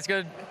 It's always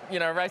good, you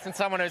know, racing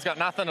someone who's got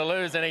nothing to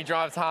lose and he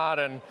drives hard,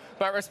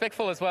 but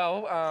respectful as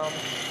well.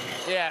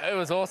 Yeah, it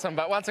was awesome.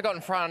 But once I got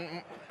in front,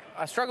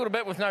 I struggled a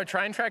bit with no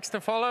train tracks to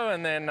follow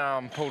and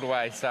then pulled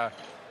away.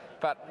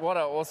 But what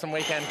an awesome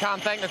weekend.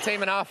 Can't thank the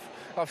team enough.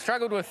 I've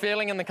struggled with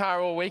feeling in the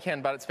car all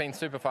weekend, but it's been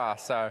super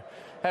fast. So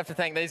I have to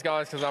thank these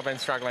guys because I've been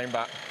struggling.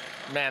 But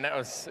man, it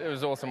was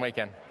an awesome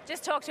weekend.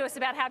 Just talk to us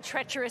about how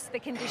treacherous the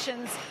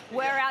conditions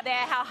were out there,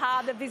 how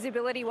hard the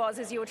visibility was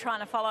as you were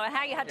trying to follow, and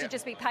how you had to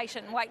just be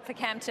patient and wait for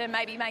Cam to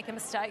maybe make a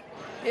mistake.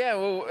 Yeah,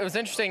 well, it was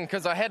interesting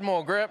because I had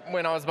more grip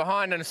when I was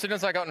behind, and as soon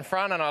as I got in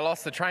front and I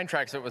lost the train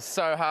tracks, it was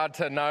so hard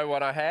to know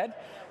what I had.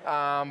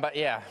 But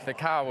yeah, the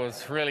car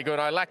was really good.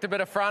 I lacked a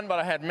bit of front, but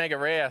I had mega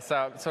rear,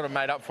 so it sort of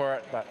made up for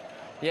it. But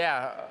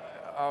yeah,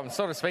 I'm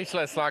sort of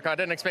speechless. Like, I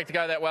didn't expect to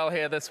go that well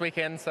here this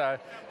weekend, so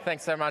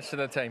thanks so much to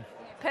the team.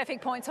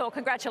 Perfect points all.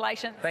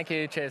 Congratulations. Thank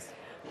you. Cheers.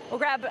 We'll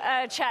grab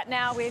a chat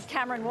now with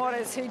Cameron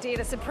Waters, who did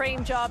a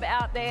supreme job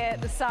out there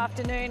this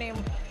afternoon and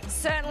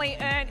certainly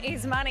earned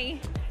his money.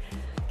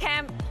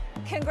 Cam,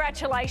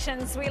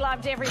 congratulations. We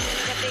loved every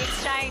minute of the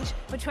exchange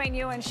between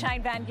you and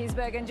Shane Van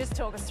Gisbergen. Just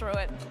talk us through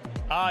it.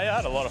 Yeah, I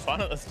had a lot of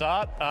fun at the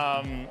start.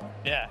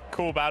 Yeah,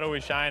 cool battle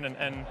with Shane, and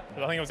I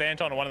think it was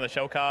Anton on one of the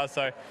shell cars,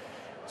 so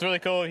it's really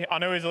cool. I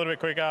knew he was a little bit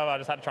quicker, but I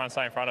just had to try and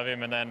stay in front of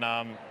him, and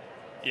then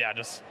yeah,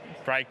 just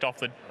braked off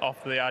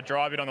the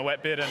dry bit on the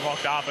wet bit and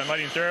locked up and let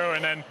him through,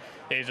 and then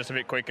he's just a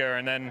bit quicker,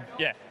 and then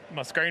yeah,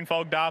 my screen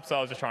fogged up, so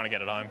I was just trying to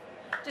get it home.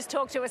 Just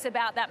talk to us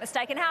about that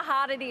mistake and how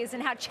hard it is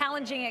and how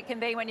challenging it can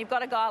be when you've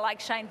got a guy like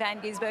Shane Van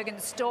Gisbergen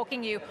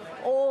stalking you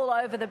all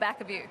over the back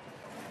of you.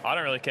 I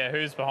don't really care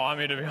who's behind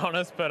me, to be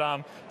honest, but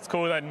it's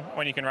cool then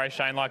when you can race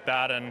Shane like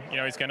that, and you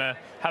know he's going to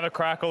have a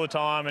crack all the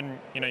time, and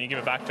you know you give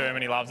it back to him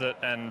and he loves it,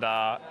 and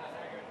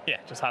yeah,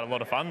 just had a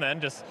lot of fun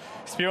then. Just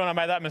spew when I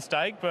made that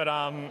mistake, but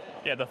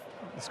yeah, the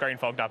screen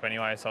fogged up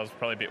anyway, so I was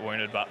probably a bit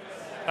wounded, but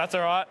that's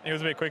all right. He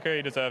was a bit quicker,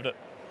 he deserved it.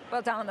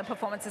 Well done on the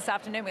performance this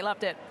afternoon. We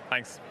loved it.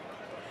 Thanks.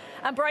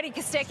 And Brody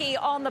Kostecki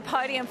on the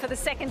podium for the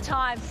second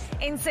time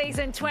in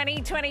season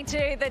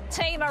 2022. The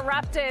team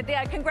erupted.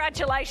 Yeah,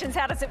 congratulations.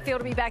 How does it feel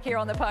to be back here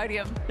on the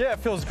podium? Yeah, it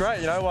feels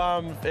great. You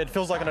know, it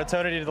feels like an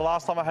eternity to the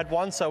last time I had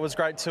one, so it was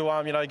great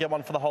to you know, get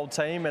one for the whole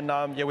team. And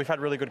yeah, we've had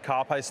really good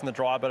car pace in the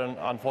dry, but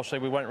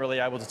unfortunately we weren't really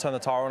able to turn the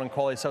tyre on in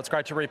quali. So it's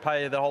great to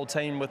repay the whole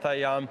team with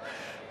a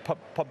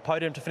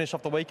podium to finish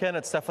off the weekend.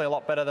 It's definitely a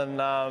lot better than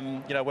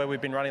you know, where we've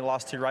been running the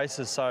last 2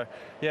 races. So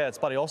yeah, it's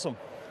bloody awesome.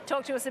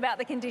 Talk to us about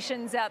the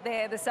conditions out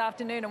there this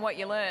afternoon and what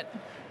you learnt.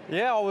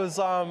 Yeah, I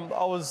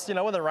was, you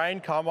know, when the rain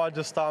came, I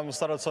just started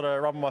sort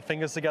of rubbing my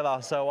fingers together.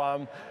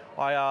 So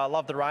I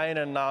loved the rain,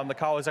 and the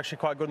car was actually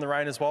quite good in the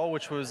rain as well,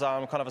 which was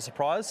kind of a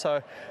surprise.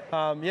 So,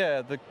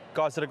 yeah, the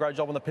guys did a great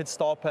job on the pit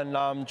stop,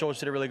 and George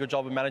did a really good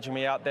job of managing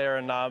me out there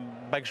and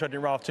making sure I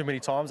didn't run off too many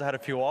times. I had a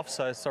few off,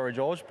 so sorry,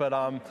 George. But,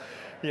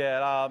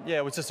 yeah,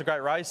 it was just a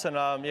great race, and,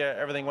 yeah,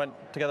 everything went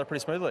together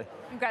pretty smoothly.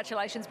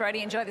 Congratulations,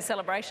 Brody. Enjoy the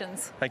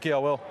celebrations. Thank you, I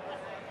will.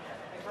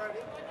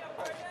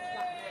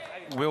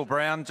 Will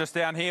Brown just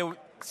down here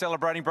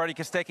celebrating Brody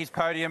Kostecki's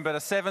podium, but a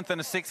 7th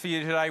and a 6th for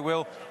you today,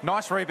 Will.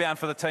 Nice rebound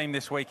for the team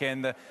this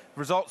weekend. The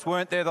results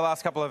weren't there the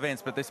last couple of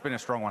events, but this has been a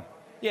strong one.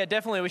 Yeah,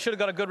 definitely. We should have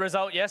got a good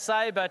result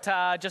yesterday, but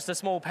just a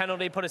small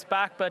penalty put us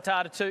back. But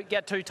to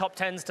get 2 top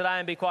 10s today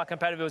and be quite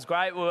competitive was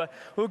great. We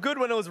were good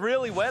when it was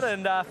really wet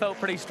and felt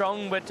pretty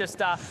strong, but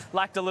just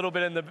lacked a little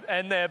bit in the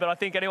end there. But I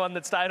think anyone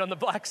that stayed on the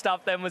black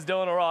stuff then was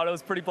doing all right. It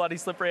was pretty bloody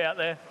slippery out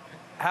there.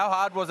 How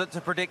hard was it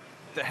to predict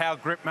how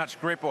much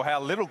grip or how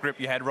little grip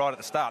you had right at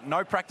the start?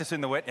 No practice in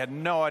the wet. You had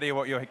no idea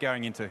what you were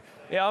going into.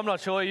 Yeah, I'm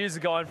not sure. You used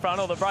to go in front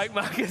or the brake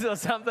markers or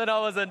something. I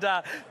wasn't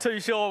too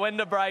sure when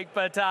to brake.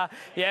 But,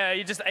 yeah,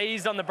 you just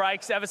eased on the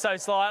brakes ever so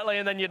slightly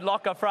and then you'd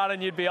lock up front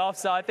and you'd be off.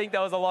 So I think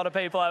there was a lot of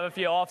people have a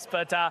few offs.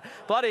 But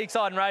bloody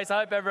exciting race. I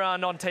hope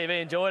everyone on TV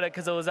enjoyed it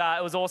because it was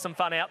awesome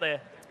fun out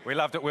there. We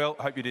loved it, Will.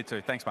 Hope you did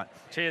too. Thanks, mate.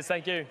 Cheers.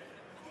 Thank you.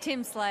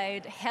 Tim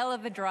Slade, hell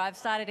of a drive.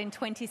 Started in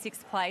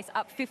 26th place,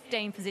 up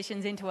 15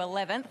 positions into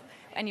 11th.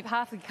 And you've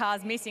half the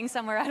cars missing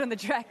somewhere out on the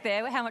track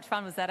there. How much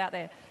fun was that out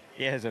there?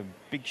 Yeah, there's a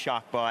big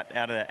shark bite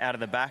out of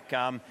the back.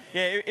 Yeah,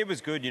 it was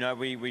good. You know,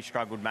 we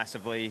struggled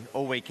massively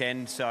all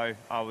weekend, so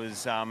I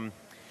was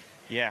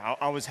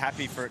I was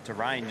happy for it to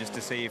rain just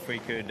to see if we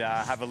could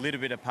have a little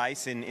bit of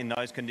pace in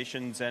those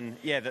conditions. And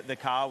yeah, the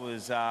car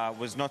was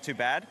not too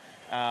bad.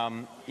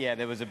 Yeah,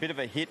 there was a bit of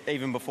a hit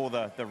even before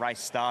the race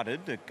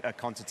started, a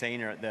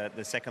concertina at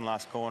the second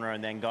last corner,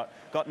 and then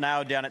got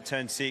nailed down at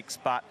turn 6.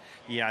 But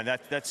you know,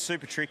 that's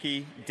super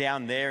tricky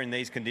down there in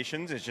these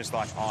conditions. It's just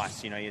like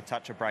ice. You know, you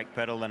touch a brake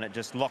pedal and it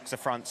just locks the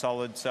front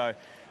solid. So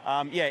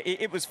yeah,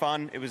 it was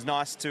fun. It was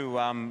nice to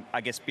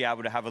I guess be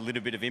able to have a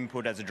little bit of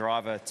input as a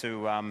driver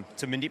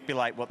to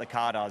manipulate what the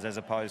car does as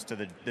opposed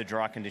to the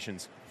dry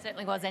conditions.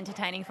 Certainly was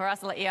entertaining for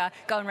us. I'll let you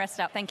go and rest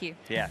up. Thank you.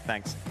 Yeah,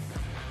 thanks.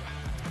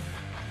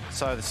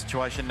 So the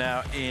situation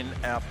now in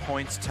our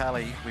points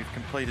tally. We've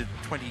completed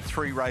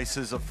 23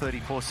 races of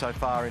 34 so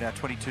far in our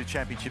 22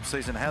 championship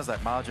season. How's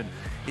that margin?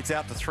 It's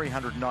out to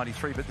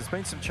 393, but there's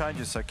been some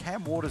changes. So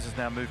Cam Waters has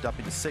now moved up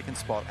into 2nd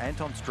spot.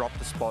 Anton's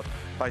dropped a spot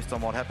based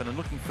on what happened. And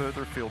looking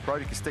further afield,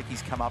 Brody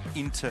Kostecki's come up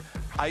into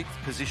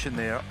 8th position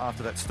there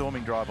after that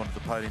storming drive onto the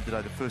podium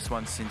today, the first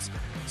one since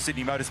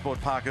Sydney Motorsport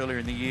Park earlier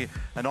in the year.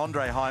 And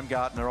Andre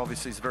Heimgartner,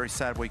 obviously, is a very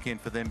sad weekend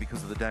for them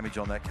because of the damage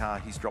on that car.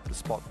 He's dropped a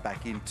spot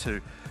back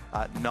into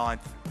 9th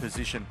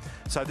position.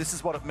 So this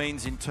is what it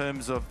means in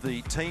terms of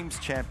the team's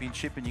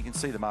championship, and you can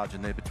see the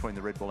margin there between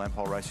the Red Bull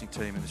Ampol Racing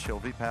team and the Shell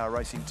V-Power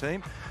Racing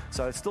team.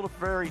 So it's still a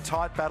very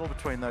tight battle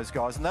between those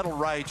guys, and that'll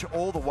rage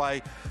all the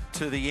way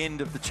to the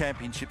end of the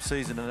championship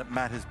season, and it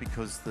matters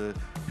because the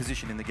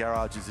position in the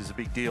garages is a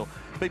big deal.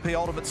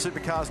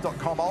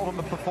 BPUltimateSupercars.com.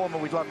 Ultimate Performer,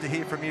 we'd love to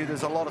hear from you.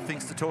 There's a lot of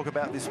things to talk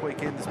about this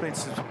weekend. There's been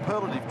some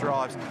superlative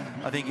drives.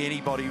 I think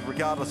anybody,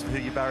 regardless of who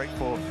you barrack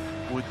for,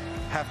 would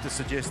have to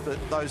suggest that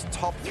those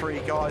top 3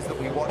 guys that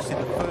we watched in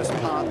the first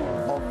part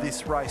of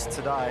this race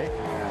today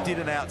did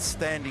an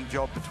outstanding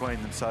job between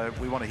them. So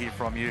we want to hear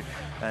from you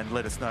and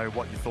let us know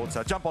what your thoughts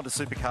are. Jump onto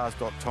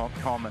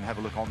supercars.com and have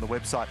a look on the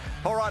website.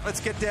 All right,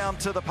 let's get down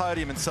to the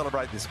podium and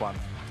celebrate this one.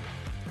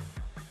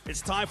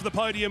 It's time for the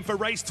podium for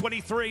race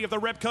 23 of the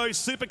Repco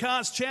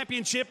Supercars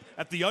Championship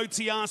at the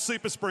OTR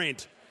Super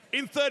Sprint.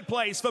 In 3rd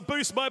place for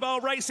Boost Mobile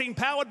Racing,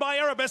 powered by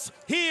Erebus,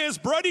 here's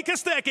Brody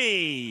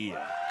Kostecki.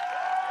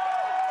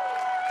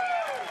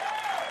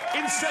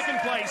 In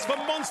 2nd place for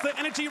Monster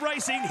Energy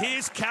Racing,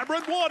 here's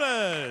Cameron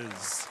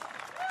Waters.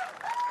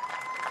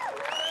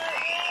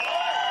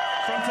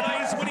 From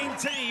today's winning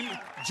team,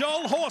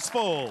 Joel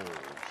Horsfall.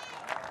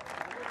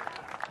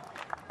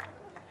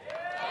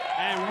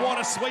 And what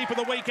a sweep of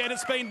the weekend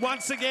it's been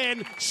once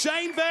again.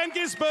 Shane Van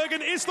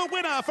Gisbergen is the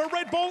winner for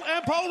Red Bull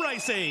Ampol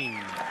Racing.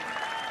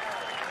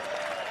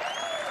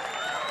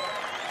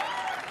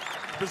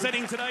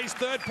 Presenting today's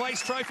 3rd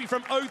place trophy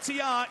from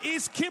OTR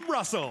is Kim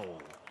Russell.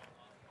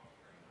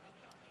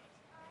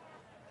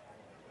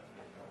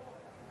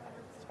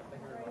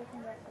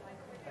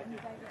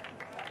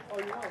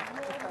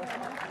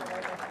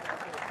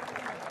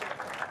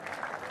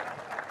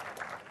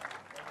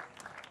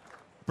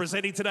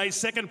 Presenting today's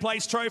 2nd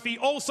place trophy,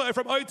 also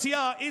from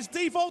OTR, is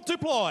Default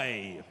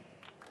Duploy.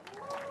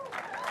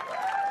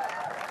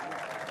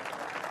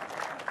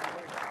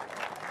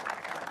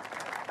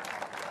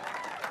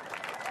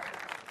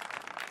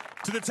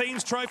 To the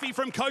team's trophy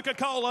from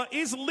Coca-Cola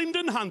is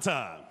Lyndon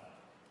Hunter.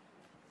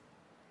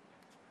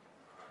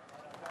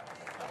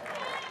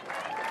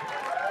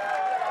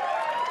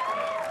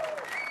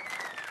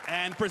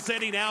 And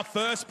presenting our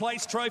 1st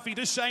place trophy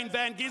to Shane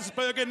Van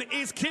Gisbergen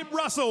is Kim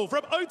Russell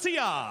from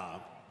OTR.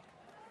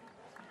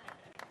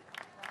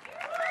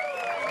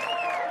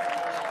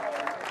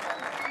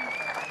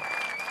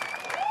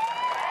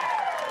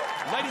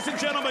 Ladies and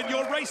gentlemen,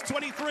 your race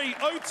 23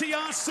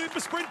 OTR Super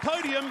Sprint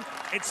podium.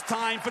 It's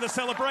time for the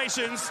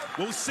celebrations.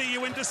 We'll see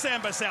you in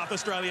December, South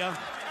Australia.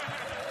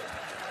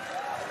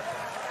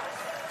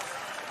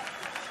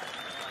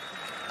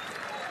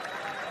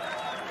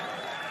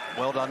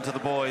 Well done to the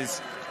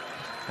boys.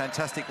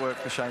 Fantastic work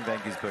for Shane Van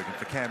Gisbergen,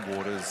 for Cam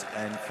Waters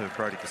and for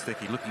Brodie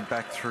Kostecki. Looking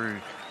back through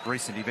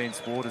recent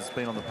events, Waters has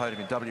been on the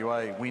podium in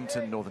WA,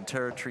 Winton, Northern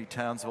Territory,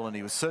 Townsville, and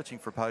he was searching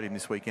for a podium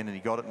this weekend and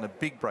he got it, and a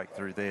big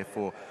breakthrough there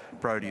for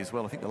Brodie as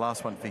well. I think the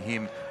last one for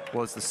him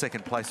was the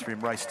second place for him,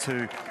 race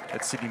 2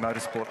 at Sydney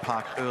Motorsport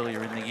Park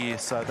earlier in the year,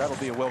 so that'll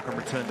be a welcome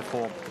return to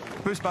form.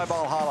 Boost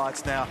Mobile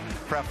highlights now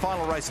for our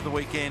final race of the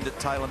weekend at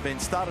Tailem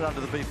Bend. Started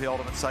under the BP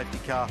Ultimate safety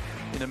car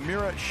in a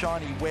mirror,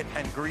 shiny, wet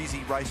and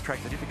greasy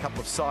racetrack. They did a couple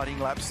of siding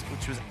laps,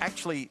 which was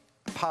actually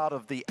part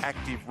of the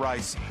active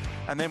race.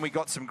 And then we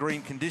got some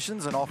green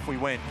conditions and off we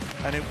went.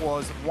 And it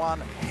was one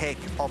heck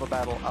of a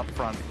battle up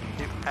front.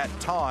 It, at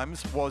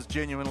times, was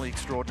genuinely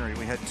extraordinary.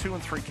 We had 2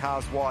 and 3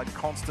 cars wide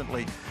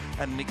constantly,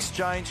 and an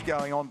exchange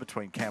going on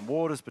between Cam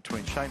Waters,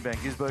 between Shane Van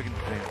Gisbergen,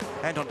 between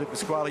Anton De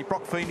Pasquale.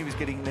 Brock Feeney was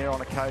getting there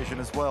on occasion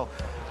as well.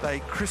 They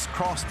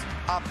crisscrossed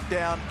up,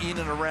 down, in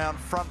and around,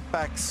 front,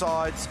 back,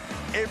 sides,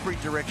 every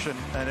direction,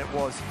 and it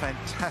was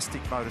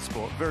fantastic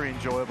motorsport, very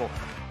enjoyable.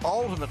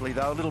 Ultimately,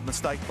 though, a little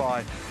mistake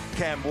by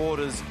Cam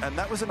Waters, and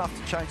that was enough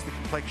to change the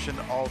complexion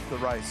of the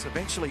race.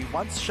 Eventually,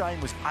 once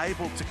Shane was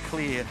able to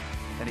clear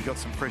and he got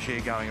some fresh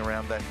air going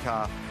around that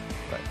car,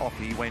 off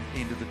he went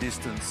into the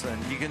distance.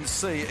 And you can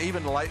see,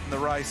 even late in the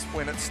race,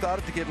 when it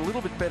started to get a little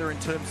bit better in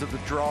terms of the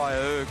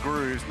drier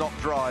grooves, not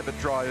dry, but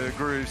drier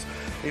grooves,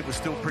 it was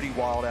still pretty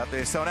wild out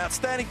there. So an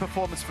outstanding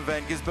performance for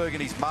Van Gisbergen.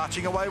 He's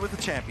marching away with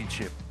the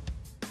championship.